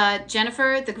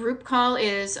 Jennifer, the group call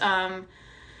is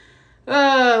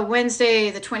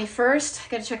Wednesday the 21st. I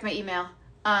got to check my email.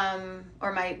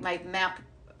 Or my map.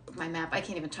 My map. I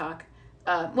can't even talk.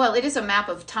 Well, it is a map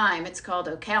of time. It's called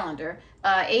a calendar.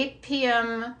 8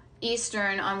 p.m.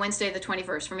 Eastern on Wednesday the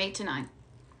 21st from 8 to 9.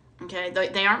 Okay,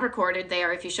 they aren't recorded. They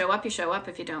are, if you show up, you show up.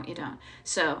 If you don't, you don't.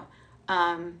 So,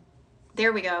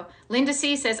 there we go. Linda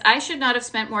C. says, I should not have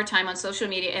spent more time on social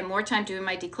media and more time doing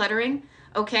my decluttering.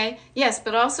 Okay, yes,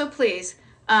 but also please,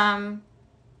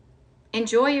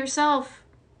 enjoy yourself.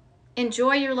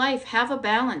 Enjoy your life. Have a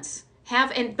balance.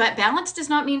 But balance does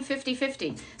not mean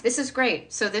 50-50. This is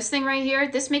great. So this thing right here,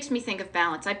 this makes me think of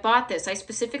balance. I bought this. I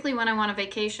specifically, when I went on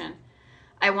vacation,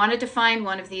 I wanted to find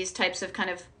one of these types of kind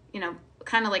of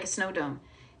like a snow dome.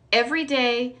 Every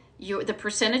day, the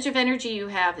percentage of energy you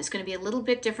have is going to be a little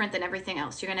bit different than everything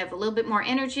else. You're going to have a little bit more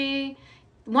energy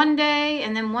one day,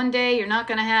 and then one day you're not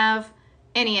going to have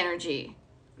any energy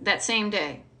that same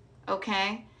day.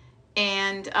 Okay?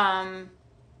 And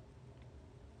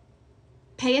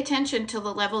pay attention to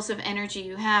the levels of energy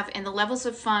you have and the levels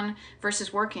of fun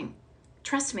versus working.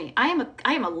 Trust me, I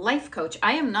am a life coach.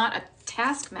 I am not a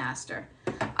taskmaster.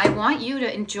 I want you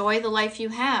to enjoy the life you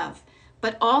have.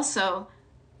 But also,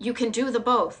 you can do the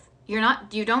both.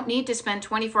 You don't need to spend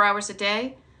 24 hours a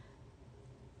day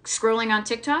scrolling on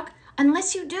TikTok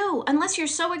unless you're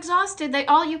so exhausted that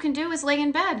all you can do is lay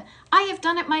in bed. I have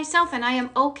done it myself and I am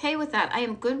okay with that. I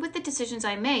am good with the decisions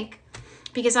I make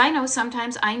because I know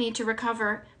sometimes I need to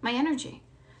recover my energy.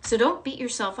 So don't beat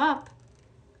yourself up.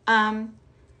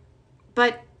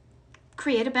 But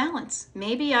create a balance.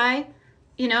 Maybe I,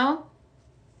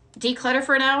 declutter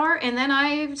for an hour and then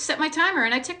I set my timer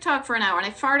and I TikTok for an hour and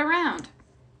I fart around.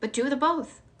 But do the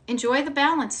both. Enjoy the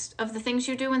balance of the things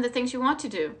you do and the things you want to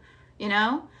do.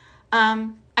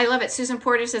 I love it. Susan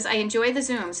Porter says, I enjoy the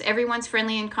Zooms. Everyone's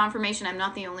friendly and confirmation. I'm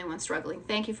not the only one struggling.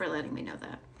 Thank you for letting me know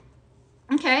that.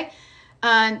 Okay.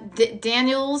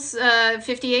 Daniels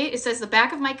 58, it says, the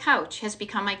back of my couch has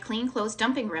become my clean clothes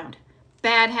dumping ground.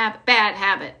 Bad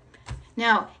habit.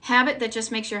 Now, habit that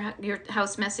just makes your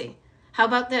house messy. How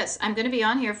about this? I'm going to be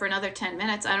on here for another 10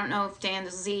 minutes. I don't know if Dan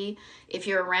Z, if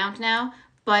you're around now,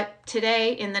 but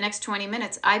today, in the next 20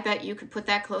 minutes, I bet you could put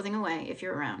that clothing away if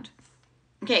you're around.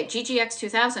 Okay, GGX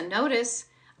 2000. Notice,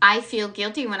 I feel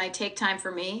guilty when I take time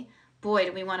for me. Boy,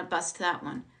 do we want to bust that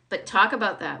one. But talk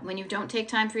about that. When you don't take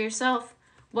time for yourself,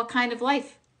 what kind of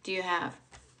life do you have?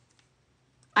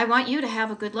 I want you to have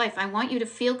a good life. I want you to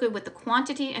feel good with the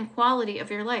quantity and quality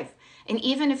of your life. And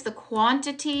even if the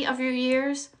quantity of your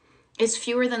years is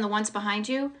fewer than the ones behind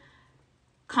you,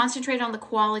 concentrate on the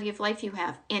quality of life you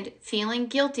have. And feeling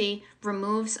guilty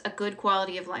removes a good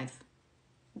quality of life.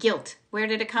 Guilt. Where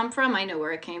did it come from? I know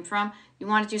where it came from. You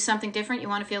want to do something different? You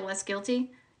want to feel less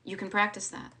guilty? You can practice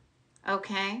that.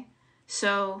 Okay?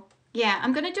 So, yeah,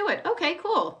 I'm going to do it. Okay,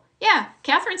 cool. Yeah,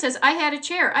 Catherine says, I had a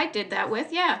chair. I did that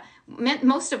with. Yeah,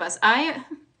 most of us. I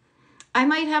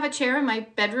might have a chair in my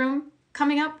bedroom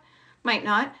coming up. Might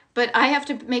not. But I have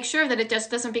to make sure that it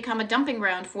just doesn't become a dumping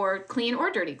ground for clean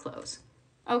or dirty clothes.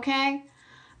 Okay?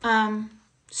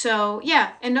 So,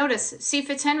 yeah, and notice, C.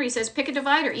 Fitzhenry says, pick a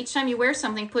divider. Each time you wear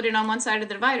something, put it on one side of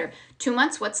the divider. 2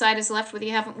 months, what side is left with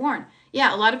you haven't worn?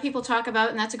 Yeah, a lot of people talk about,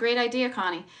 and that's a great idea,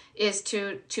 Connie, is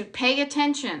to pay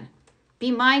attention.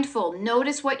 Be mindful.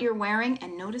 Notice what you're wearing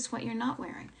and notice what you're not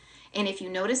wearing. And if you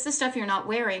notice the stuff you're not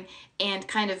wearing and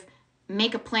kind of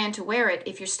make a plan to wear it,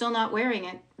 if you're still not wearing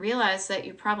it, realize that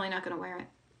you're probably not going to wear it.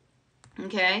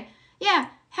 Okay? Yeah,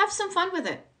 have some fun with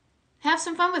it. Have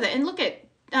some fun with it. And look at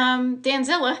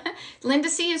Danzilla. Linda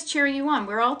C. is cheering you on.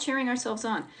 We're all cheering ourselves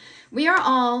on. We are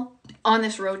all on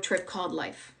this road trip called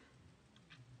life.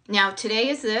 Now, today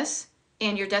is this,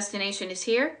 and your destination is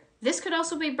here. This could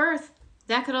also be birth.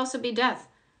 That could also be death.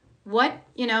 What,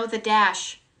 the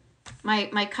dash.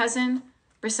 My cousin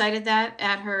recited that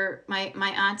at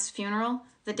my aunt's funeral.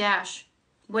 The dash.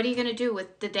 What are you going to do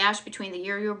with the dash between the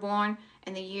year you were born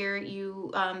and the year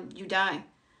you die?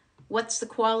 What's the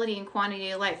quality and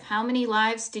quantity of life? How many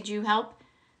lives did you help?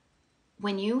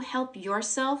 When you help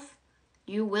yourself,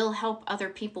 you will help other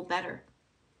people better.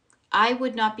 I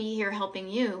would not be here helping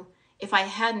you if I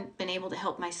hadn't been able to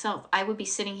help myself. I would be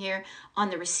sitting here on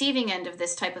the receiving end of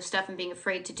this type of stuff and being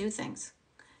afraid to do things.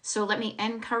 So let me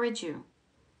encourage you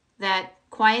that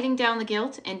quieting down the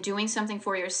guilt and doing something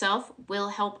for yourself will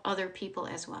help other people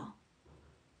as well.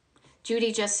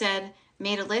 Judy just said,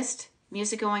 made a list,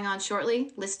 music going on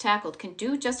shortly, list tackled. Can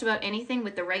do just about anything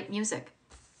with the right music.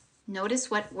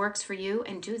 Notice what works for you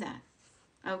and do that.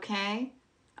 Okay?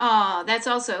 Oh, that's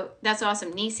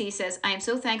awesome. Nisi says, I am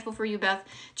so thankful for you, Beth.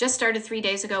 Just started 3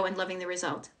 days ago and loving the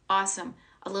result. Awesome.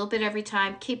 A little bit every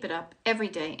time. Keep it up every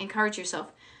day. Encourage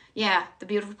yourself. Yeah, the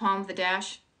beautiful poem, The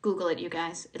Dash. Google it, you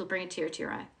guys. It'll bring a tear to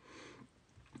your eye.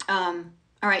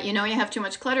 All right, you have too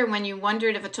much clutter when you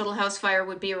wondered if a total house fire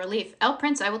would be a relief. El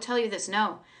Prince, I will tell you this,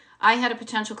 no. I had a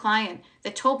potential client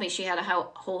that told me she had a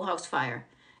whole house fire.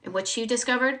 And what she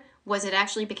discovered was it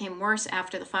actually became worse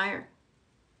after the fire.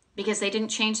 Because they didn't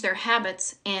change their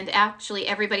habits, and actually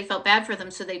everybody felt bad for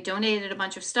them, so they donated a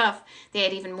bunch of stuff. They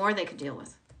had even more they could deal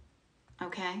with.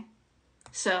 Okay?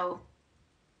 So,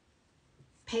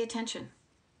 pay attention.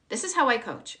 This is how I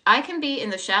coach. I can be in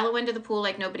the shallow end of the pool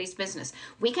like nobody's business.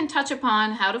 We can touch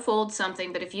upon how to fold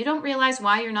something, but if you don't realize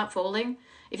why you're not folding,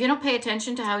 if you don't pay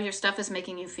attention to how your stuff is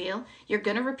making you feel, you're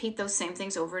going to repeat those same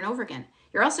things over and over again.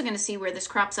 You're also going to see where this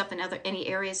crops up in any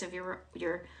areas of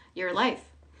your life.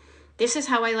 This is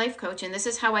how I life coach, and this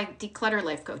is how I declutter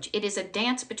life coach. It is a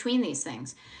dance between these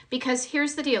things. Because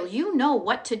here's the deal. You know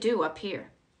what to do up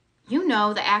here. You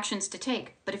know the actions to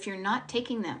take. But if you're not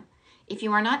taking them, if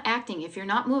you are not acting, if you're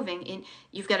not moving,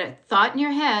 you've got a thought in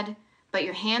your head, but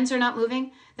your hands are not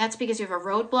moving, that's because you have a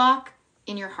roadblock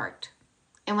in your heart.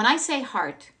 And when I say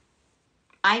heart,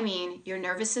 I mean your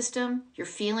nervous system, your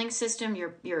feeling system,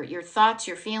 your thoughts,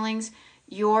 your feelings,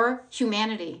 your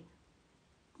humanity.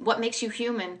 What makes you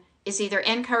human is either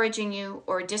encouraging you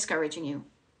or discouraging you.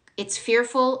 It's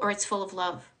fearful or it's full of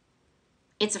love.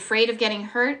 It's afraid of getting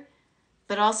hurt,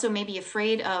 but also maybe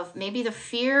afraid of, maybe the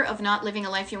fear of not living a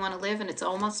life you want to live and it's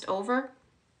almost over.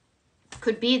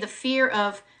 Could be the fear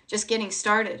of just getting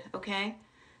started, okay?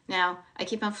 Now, I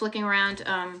keep on flicking around,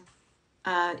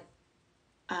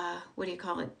 what do you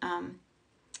call it?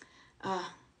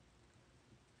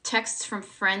 Texts from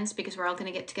friends, because we're all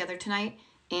going to get together tonight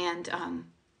and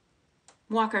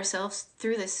walk ourselves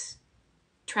through this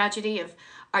tragedy of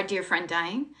our dear friend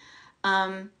dying.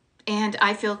 And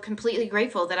I feel completely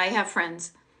grateful that I have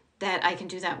friends that I can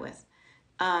do that with.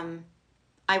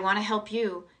 I want to help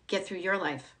you get through your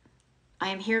life. I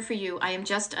am here for you. I am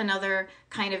just another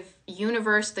kind of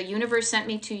universe. The universe sent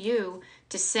me to you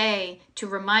to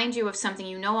remind you of something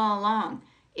you know all along,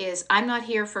 is I'm not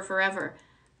here for forever.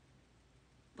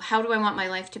 How do I want my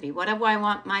life to be? What do I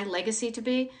want my legacy to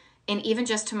be? And even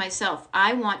just to myself,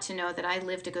 I want to know that I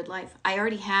lived a good life. I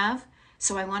already have,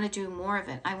 so I want to do more of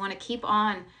it. I want to keep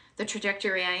on the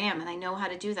trajectory I am, and I know how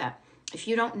to do that. If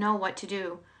you don't know what to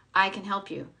do, I can help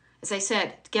you. As I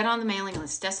said, get on the mailing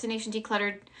list,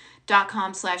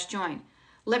 destinationdecluttered.com/join.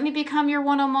 Let me become your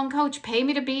one-on-one coach. Pay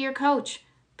me to be your coach.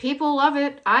 People love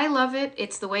it. I love it.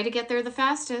 It's the way to get there the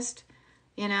fastest,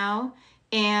 you know?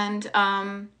 And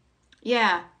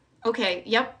yeah, okay,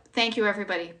 yep, thank you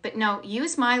everybody. But no,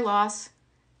 use my loss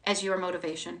as your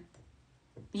motivation.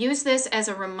 Use this as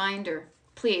a reminder,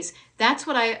 please. That's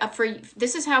what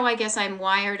this is how I guess I'm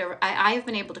wired, or I have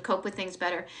been able to cope with things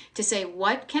better, to say,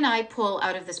 what can I pull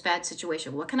out of this bad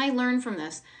situation? What can I learn from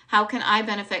this? How can I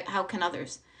benefit? How can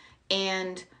others?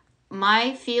 And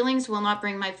my feelings will not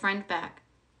bring my friend back.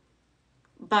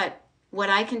 But what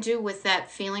I can do with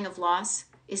that feeling of loss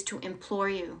is to implore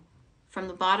you from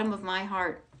the bottom of my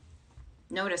heart,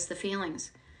 notice the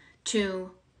feelings,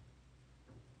 to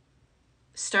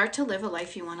start to live a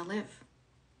life you want to live.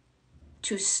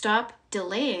 To stop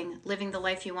delaying living the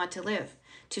life you want to live.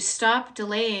 To stop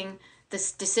delaying the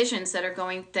decisions that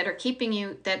are keeping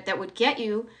you, that would get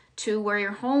you to where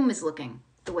your home is looking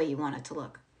the way you want it to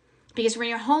look. Because when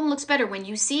your home looks better, when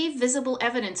you see visible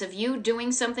evidence of you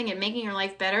doing something and making your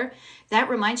life better, that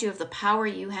reminds you of the power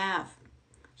you have.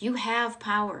 You have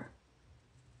power.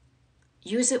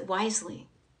 Use it wisely.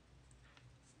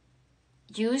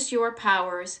 Use your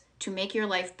powers to make your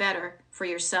life better for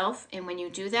yourself. And when you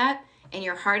do that, and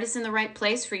your heart is in the right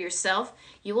place for yourself,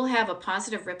 you will have a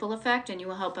positive ripple effect and you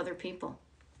will help other people.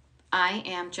 I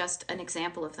am just an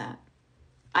example of that.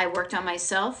 I worked on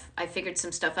myself. I figured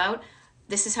some stuff out.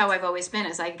 This is how I've always been,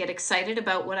 is I get excited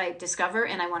about what I discover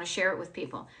and I want to share it with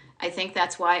people. I think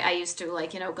that's why I used to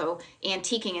go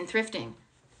antiquing and thrifting.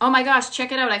 Oh my gosh,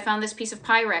 check it out. I found this piece of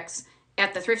Pyrex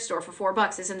at the thrift store for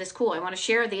 $4. Isn't this cool? I want to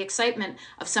share the excitement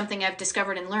of something I've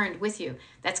discovered and learned with you.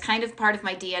 That's kind of part of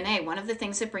my DNA. One of the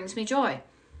things that brings me joy,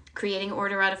 creating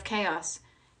order out of chaos,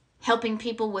 helping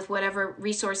people with whatever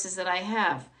resources that I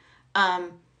have,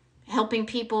 helping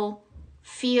people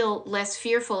feel less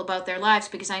fearful about their lives,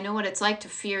 because I know what it's like to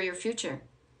fear your future.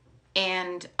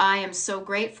 And I am so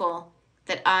grateful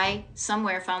that I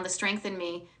somewhere found the strength in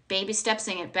me, baby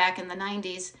stepsing it back in the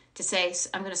 90s, to say,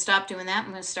 I'm going to stop doing that,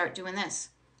 I'm going to start doing this.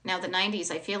 Now the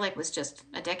 90s I feel like was just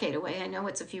a decade away. I know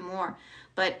it's a few more.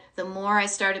 But the more I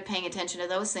started paying attention to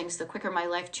those things, the quicker my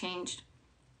life changed.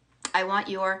 I want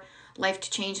your life to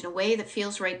change in a way that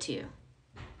feels right to you.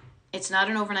 It's not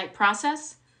an overnight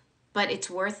process, but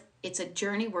it's a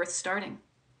journey worth starting,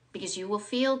 because you will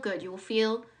feel good. You will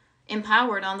feel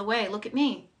empowered on the way. Look at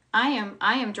me. I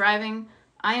am driving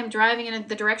in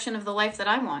the direction of the life that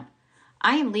I want.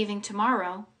 I am leaving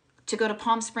tomorrow to go to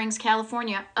Palm Springs,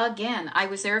 California again. I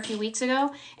was there a few weeks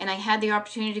ago and I had the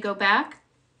opportunity to go back.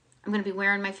 I'm going to be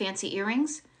wearing my fancy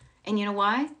earrings. And you know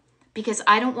why? Because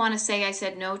I don't want to say I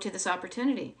said no to this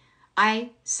opportunity. I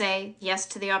say yes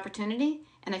to the opportunity,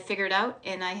 and I figure it out,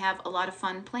 and I have a lot of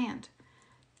fun planned.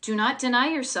 Do not deny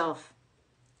yourself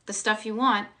the stuff you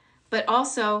want, but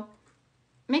also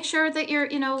make sure that you're,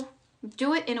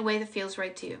 do it in a way that feels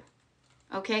right to you.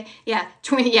 Okay? Yeah,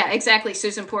 exactly,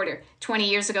 Susan Porter. 20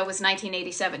 years ago was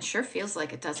 1987. Sure feels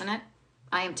like it, doesn't it?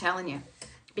 I am telling you.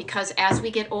 Because as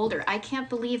we get older, I can't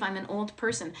believe I'm an old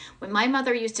person. When my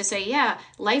mother used to say, yeah,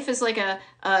 life is like a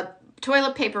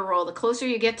toilet paper roll. The closer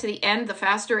you get to the end, the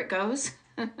faster it goes.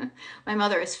 My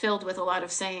mother is filled with a lot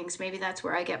of sayings. Maybe that's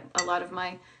where I get a lot of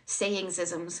my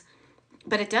sayingsisms.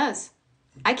 But it does.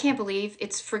 I can't believe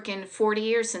it's freaking 40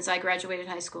 years since I graduated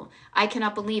high school. I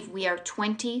cannot believe we are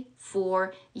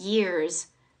 24 years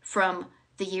from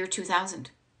the year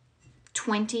 2000.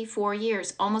 24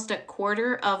 years, almost a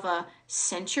quarter of a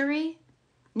century.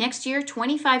 Next year,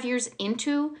 25 years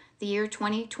into the year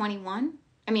 2021.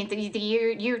 I mean, the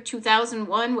year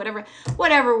 2001,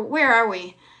 whatever, where are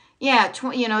we? Yeah,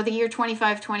 the year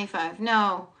 2525.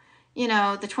 No, the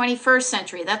 21st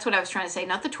century. That's what I was trying to say,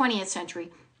 not the 20th century.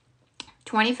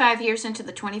 25 years into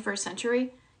the 21st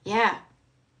century. Yeah,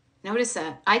 notice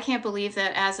that. I can't believe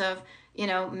that as of,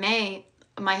 May,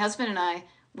 my husband and I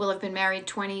will have been married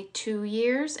 22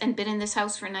 years and been in this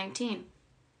house for 19.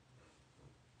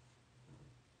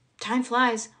 Time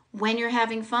flies when you're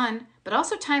having fun, but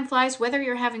also time flies whether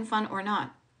you're having fun or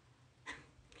not.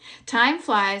 Time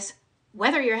flies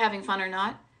whether you're having fun or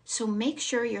not, so make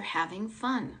sure you're having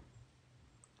fun.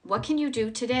 What can you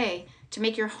do today to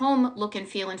make your home look and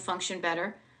feel and function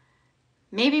better?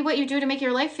 Maybe what you do to make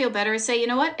your life feel better is say, you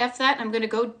know what, F that, I'm going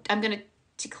to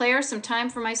declare some time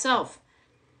for myself.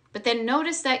 But then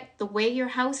notice that the way your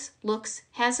house looks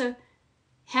has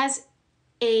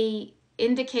a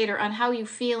indicator on how you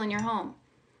feel in your home.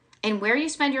 And where you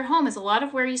spend your home is a lot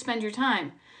of where you spend your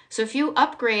time. So if you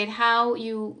upgrade how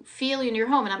you feel in your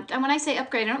home, and when I say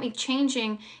upgrade, I don't mean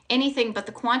changing anything but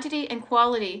the quantity and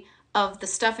quality of the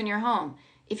stuff in your home.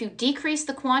 If you decrease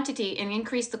the quantity and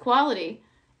increase the quality,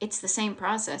 it's the same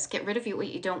process. Get rid of what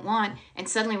you don't want, and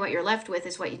suddenly what you're left with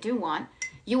is what you do want.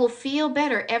 You will feel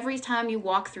better every time you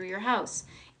walk through your house.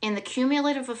 And the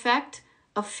cumulative effect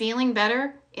of feeling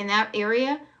better in that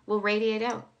area will radiate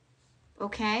out.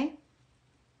 Okay?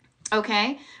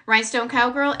 Okay. Rhinestone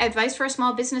Cowgirl, advice for a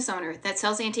small business owner that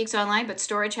sells antiques online, but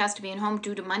storage has to be in home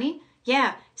due to money.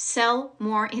 Yeah, sell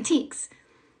more antiques.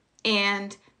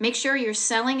 And make sure you're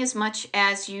selling as much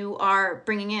as you are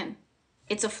bringing in.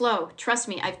 It's a flow. Trust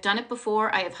me, I've done it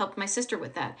before. I have helped my sister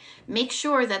with that. Make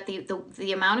sure that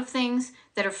the amount of things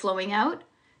that are flowing out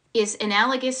is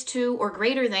analogous to or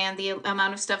greater than the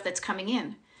amount of stuff that's coming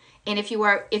in. And if you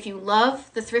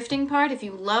love the thrifting part, if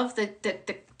you love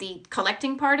the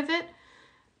collecting part of it,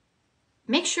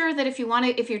 make sure that if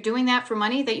you're doing that for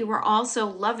money, that you are also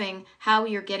loving how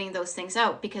you're getting those things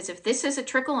out. Because if this is a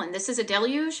trickle and this is a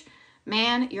deluge,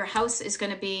 man, your house is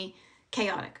going to be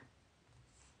chaotic.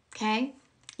 Okay?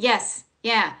 Yes.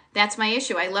 Yeah, that's my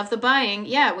issue. I love the buying.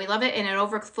 Yeah, we love it, and it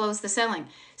overflows the selling.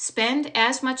 Spend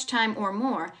as much time or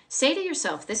more. Say to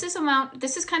yourself, this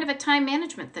is kind of a time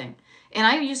management thing. And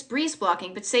I use breeze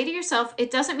blocking, but say to yourself, it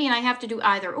doesn't mean I have to do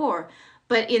either or.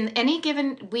 But in any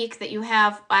given week that you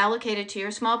have allocated to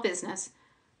your small business,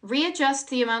 readjust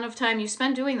the amount of time you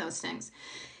spend doing those things.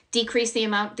 Decrease the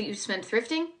amount that you spend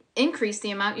thrifting. Increase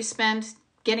the amount you spend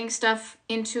getting stuff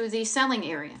into the selling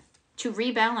area to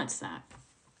rebalance that.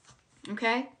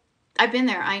 Okay? I've been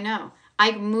there. I know.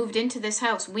 I moved into this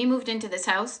house. We moved into this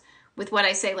house with what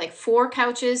I say, like 4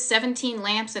 couches, 17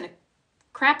 lamps, and a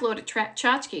crap load of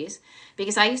tchotchkes,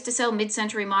 because I used to sell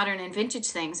mid-century modern and vintage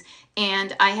things,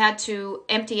 and I had to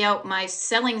empty out my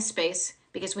selling space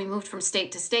because we moved from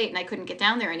state to state and I couldn't get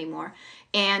down there anymore.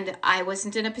 And I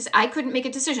wasn't in a position, I couldn't make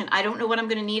a decision. I don't know what I'm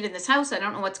going to need in this house. I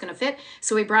don't know what's going to fit.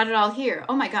 So we brought it all here.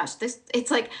 Oh my gosh,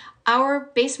 it's like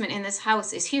our basement in this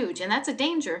house is huge. And that's a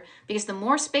danger, because the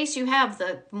more space you have,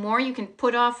 the more you can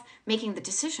put off making the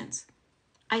decisions.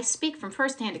 I speak from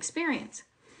firsthand experience.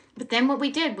 But then what we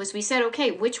did was we said,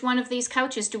 okay, which one of these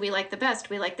couches do we like the best?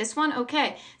 We like this one?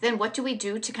 Okay. Then what do we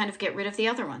do to kind of get rid of the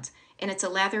other ones? And it's a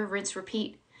lather, rinse,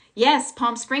 repeat. Yes,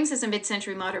 Palm Springs is a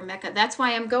mid-century modern mecca. That's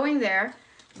why I'm going there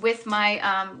with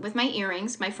my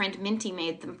earrings. My friend Minty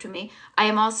made them to me. I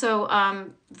am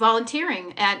also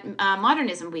volunteering at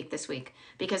Modernism Week this week,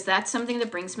 because that's something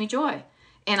that brings me joy.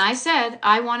 And I said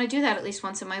I want to do that at least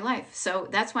once in my life. So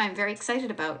that's why I'm very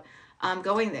excited about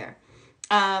going there.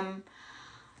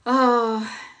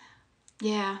 Oh,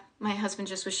 yeah. My husband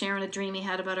just was sharing a dream he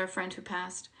had about our friend who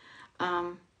passed.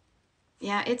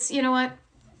 Yeah, it's, you know what?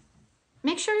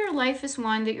 Make sure your life is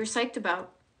one that you're psyched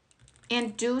about,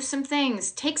 and do some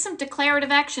things. Take some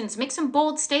declarative actions. Make some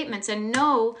bold statements, and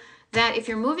know that if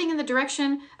you're moving in the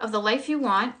direction of the life you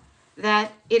want,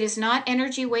 that it is not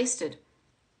energy wasted.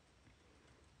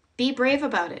 Be brave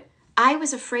about it. I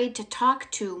was afraid to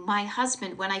talk to my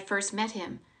husband when I first met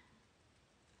him.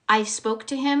 I spoke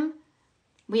to him.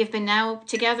 We have been now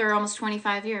together almost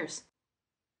 25 years.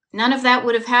 None of that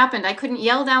would have happened. I couldn't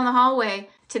yell down the hallway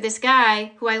to this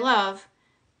guy who I love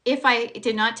if I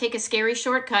did not take a scary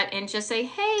shortcut and just say,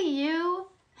 hey, you,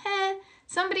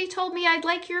 somebody told me I'd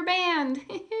like your band.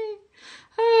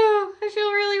 Oh, I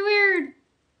feel really weird.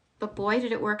 But boy,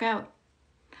 did it work out.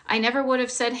 I never would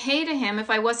have said hey to him if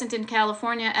I wasn't in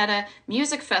California at a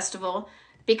music festival,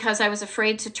 because I was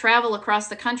afraid to travel across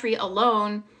the country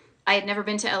alone. I had never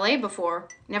been to LA before,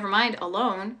 never mind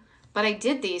alone, but I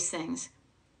did these things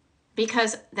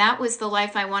because that was the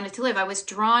life I wanted to live. I was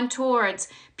drawn towards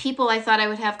people I thought I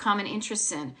would have common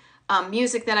interests in,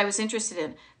 music that I was interested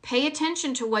in. Pay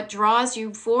attention to what draws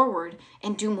you forward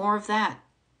and do more of that.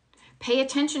 Pay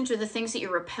attention to the things that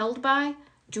you're repelled by,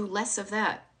 do less of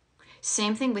that.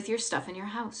 Same thing with your stuff in your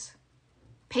house.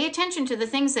 Pay attention to the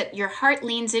things that your heart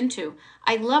leans into.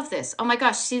 I love this. Oh my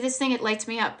gosh, see this thing? It lights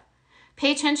me up.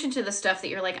 Pay attention to the stuff that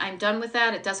you're like, I'm done with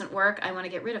that. It doesn't work. I want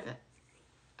to get rid of it.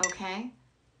 Okay?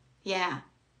 Yeah.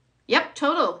 Yep,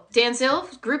 total. Dan Zill,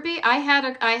 Groupie. I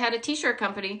had a t-shirt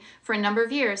company for a number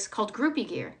of years called Groupie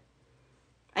Gear.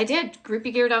 I did,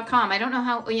 groupiegear.com. I don't know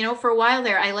how, for a while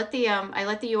there, I let the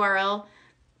URL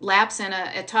lapse, and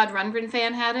a Todd Rundgren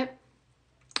fan had it.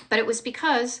 But it was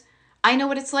because I know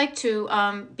what it's like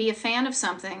to be a fan of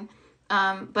something,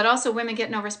 but also women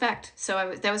get no respect.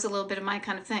 So that was a little bit of my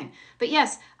kind of thing. But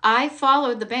yes, I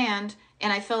followed the band,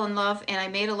 and I fell in love, and I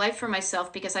made a life for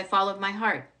myself because I followed my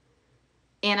heart.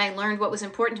 And I learned what was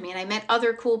important to me, and I met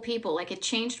other cool people. Like, it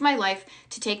changed my life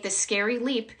to take this scary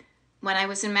leap when I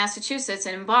was in Massachusetts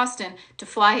and in Boston to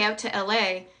fly out to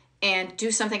LA and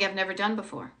do something I've never done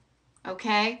before.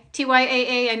 Okay?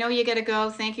 TYAA, I know you got to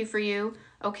go. Thank you for you.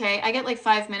 Okay, I get like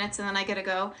 5 minutes and then I gotta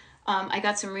go. I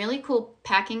got some really cool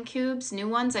packing cubes, new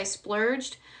ones. I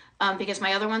splurged because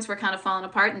my other ones were kind of falling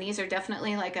apart, and these are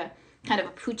definitely like a kind of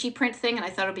a Poochie print thing, and I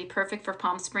thought it would be perfect for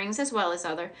Palm Springs as well as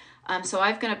other. So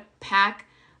I'm gonna pack.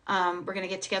 We're gonna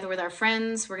get together with our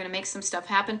friends. We're gonna make some stuff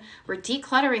happen. We're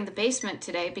decluttering the basement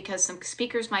today because some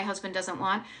speakers my husband doesn't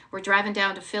want. We're driving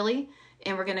down to Philly,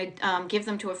 and we're gonna give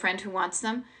them to a friend who wants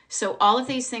them. So all of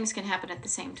these things can happen at the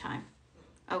same time.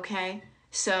 Okay.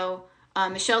 So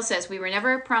Michelle says, we were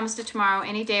never promised a tomorrow.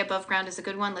 Any day above ground is a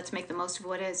good one. Let's make the most of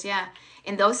what is. Yeah.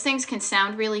 And those things can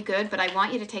sound really good, but I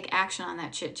want you to take action on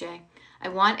that shit, Jay. I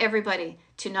want everybody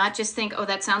to not just think, oh,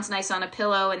 that sounds nice on a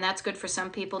pillow and that's good for some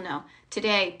people. No.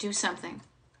 Today, do something.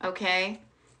 Okay?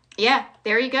 Yeah,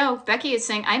 there you go. Becky is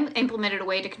saying, I implemented a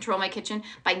way to control my kitchen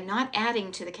by not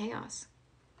adding to the chaos.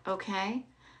 Okay?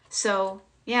 So,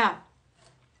 yeah.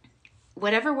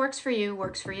 Whatever works for you,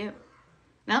 works for you.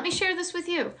 Now let me share this with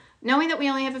you, knowing that we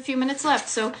only have a few minutes left.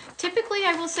 So typically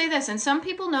I will say this, and some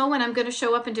people know when I'm going to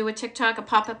show up and do a TikTok, a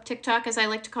pop-up TikTok, as I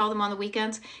like to call them on the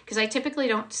weekends, because I typically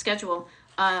don't schedule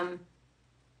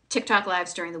TikTok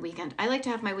lives during the weekend. I like to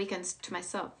have my weekends to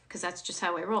myself, because that's just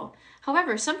how I roll.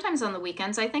 However, sometimes on the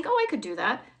weekends I think, oh, I could do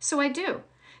that, so I do.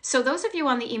 So those of you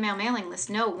on the email mailing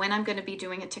list know when I'm going to be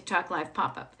doing a TikTok live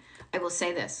pop-up. I will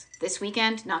say this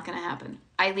weekend, not going to happen.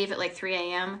 I leave at like 3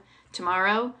 a.m.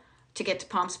 tomorrow to get to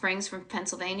Palm Springs from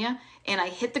Pennsylvania, and I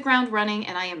hit the ground running,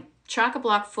 and I am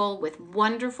chock-a-block full with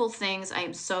wonderful things I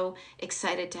am so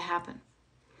excited to happen.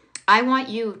 I want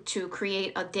you to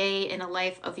create a day in a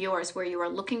life of yours where you are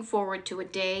looking forward to a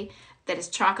day that is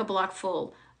chock-a-block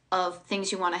full of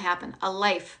things you want to happen. A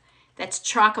life that's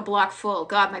chock-a-block full.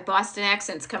 God, my Boston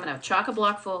accent's coming out.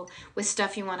 Chock-a-block full with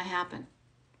stuff you want to happen.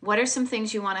 What are some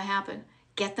things you want to happen?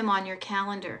 Get them on your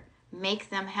calendar. Make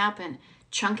them happen.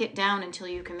 Chunk it down until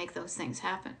you can make those things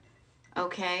happen.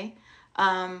 Okay?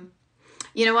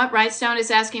 You know what? Rhinestone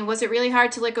is asking, was it really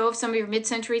hard to let go of some of your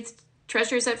mid-century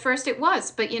treasures at first? It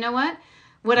was. But you know what?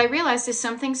 What I realized is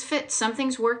some things fit. Some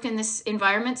things worked in this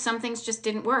environment. Some things just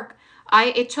didn't work.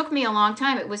 It took me a long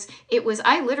time. I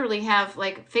literally have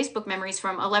like Facebook memories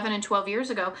from 11 and 12 years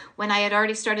ago when I had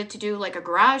already started to do like a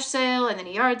garage sale and then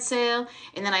a yard sale.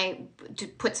 And then I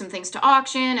put some things to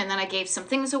auction and then I gave some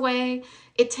things away.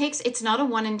 It's not a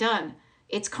one and done.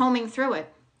 It's combing through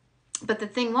it. But the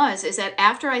thing is that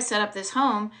after I set up this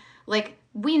home, like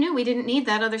we knew we didn't need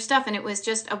that other stuff. And it was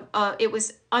just, it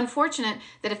was unfortunate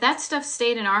that if that stuff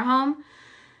stayed in our home,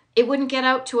 it wouldn't get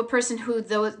out to a person who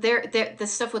the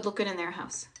stuff would look good in their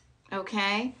house.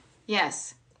 Okay?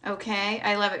 Yes. Okay?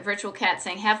 I love it. Virtual Cat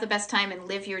saying, have the best time and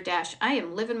live your dash. I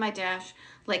am living my dash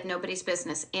like nobody's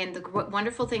business. And the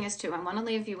wonderful thing is, too, I want to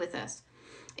leave you with this,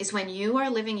 is when you are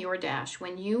living your dash,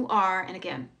 when you are, and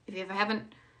again, if you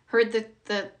haven't heard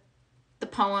the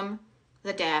poem,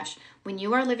 The Dash, when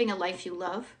you are living a life you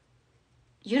love,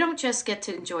 you don't just get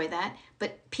to enjoy that,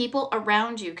 but people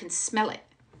around you can smell it.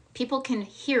 People can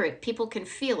hear it. People can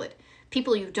feel it.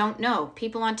 People you don't know.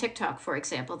 People on TikTok, for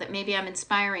example, that maybe I'm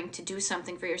inspiring to do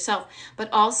something for yourself.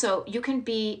 But also, you can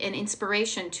be an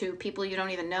inspiration to people you don't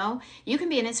even know. You can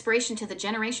be an inspiration to the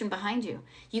generation behind you.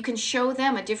 You can show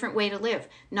them a different way to live,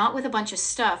 not with a bunch of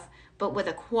stuff, but with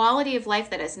a quality of life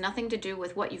that has nothing to do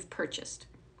with what you've purchased.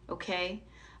 Okay?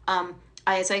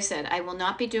 As I said, I will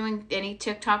not be doing any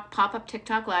pop-up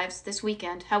TikTok lives this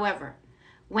weekend. However,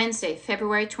 Wednesday,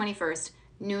 February 21st,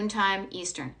 noontime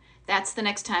Eastern. That's the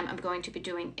next time I'm going to be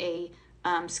doing a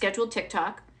scheduled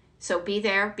TikTok. So be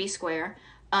there, be square,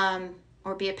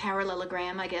 or be a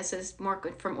parallelogram, I guess, as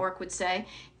Mork from Orc would say.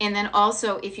 And then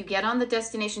also, if you get on the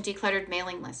Destination Decluttered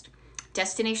mailing list,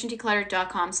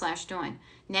 destinationdecluttered.com/join.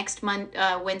 Next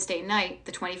Wednesday night,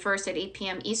 the 21st at 8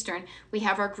 p.m. Eastern, we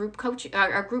have our group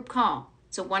call.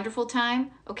 It's a wonderful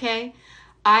time, okay?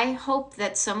 I hope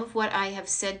that some of what I have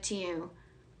said to you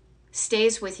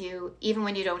stays with you even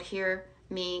when you don't hear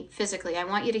me physically. I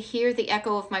want you to hear the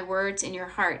echo of my words in your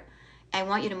heart. I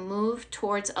want you to move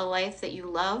towards a life that you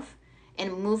love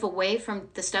and move away from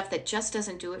the stuff that just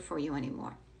doesn't do it for you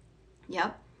anymore.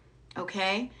 Yep.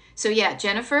 Okay. So yeah,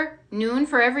 Jennifer, noon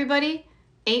for everybody.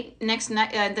 8 the next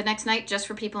night just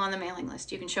for people on the mailing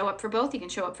list. You can show up for both. You can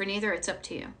show up for neither. It's up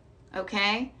to you.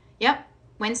 Okay. Yep.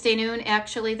 Wednesday noon.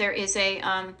 Actually, there is a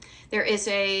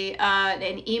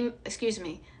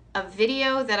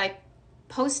video that I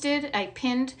posted, I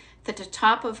pinned at the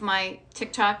top of my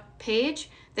TikTok page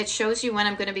that shows you when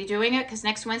I'm going to be doing it, because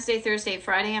next Wednesday, Thursday,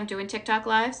 Friday, I'm doing TikTok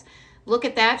lives. Look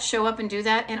at that, show up and do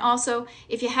that. And also,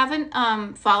 if you haven't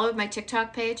followed my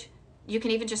TikTok page, you can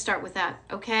even just start with that,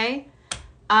 okay?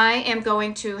 I am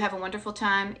going to have a wonderful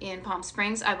time in Palm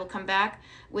Springs. I will come back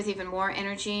with even more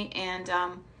energy, and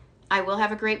I will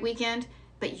have a great weekend,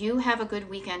 but you have a good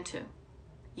weekend too.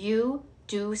 You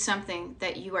do something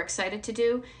that you are excited to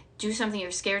do something you're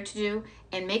scared to do,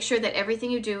 and make sure that everything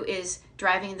you do is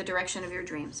driving in the direction of your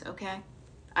dreams, okay?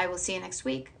 I will see you next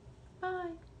week. Bye.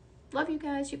 Love you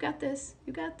guys. You got this.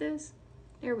 You got this.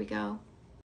 There we go.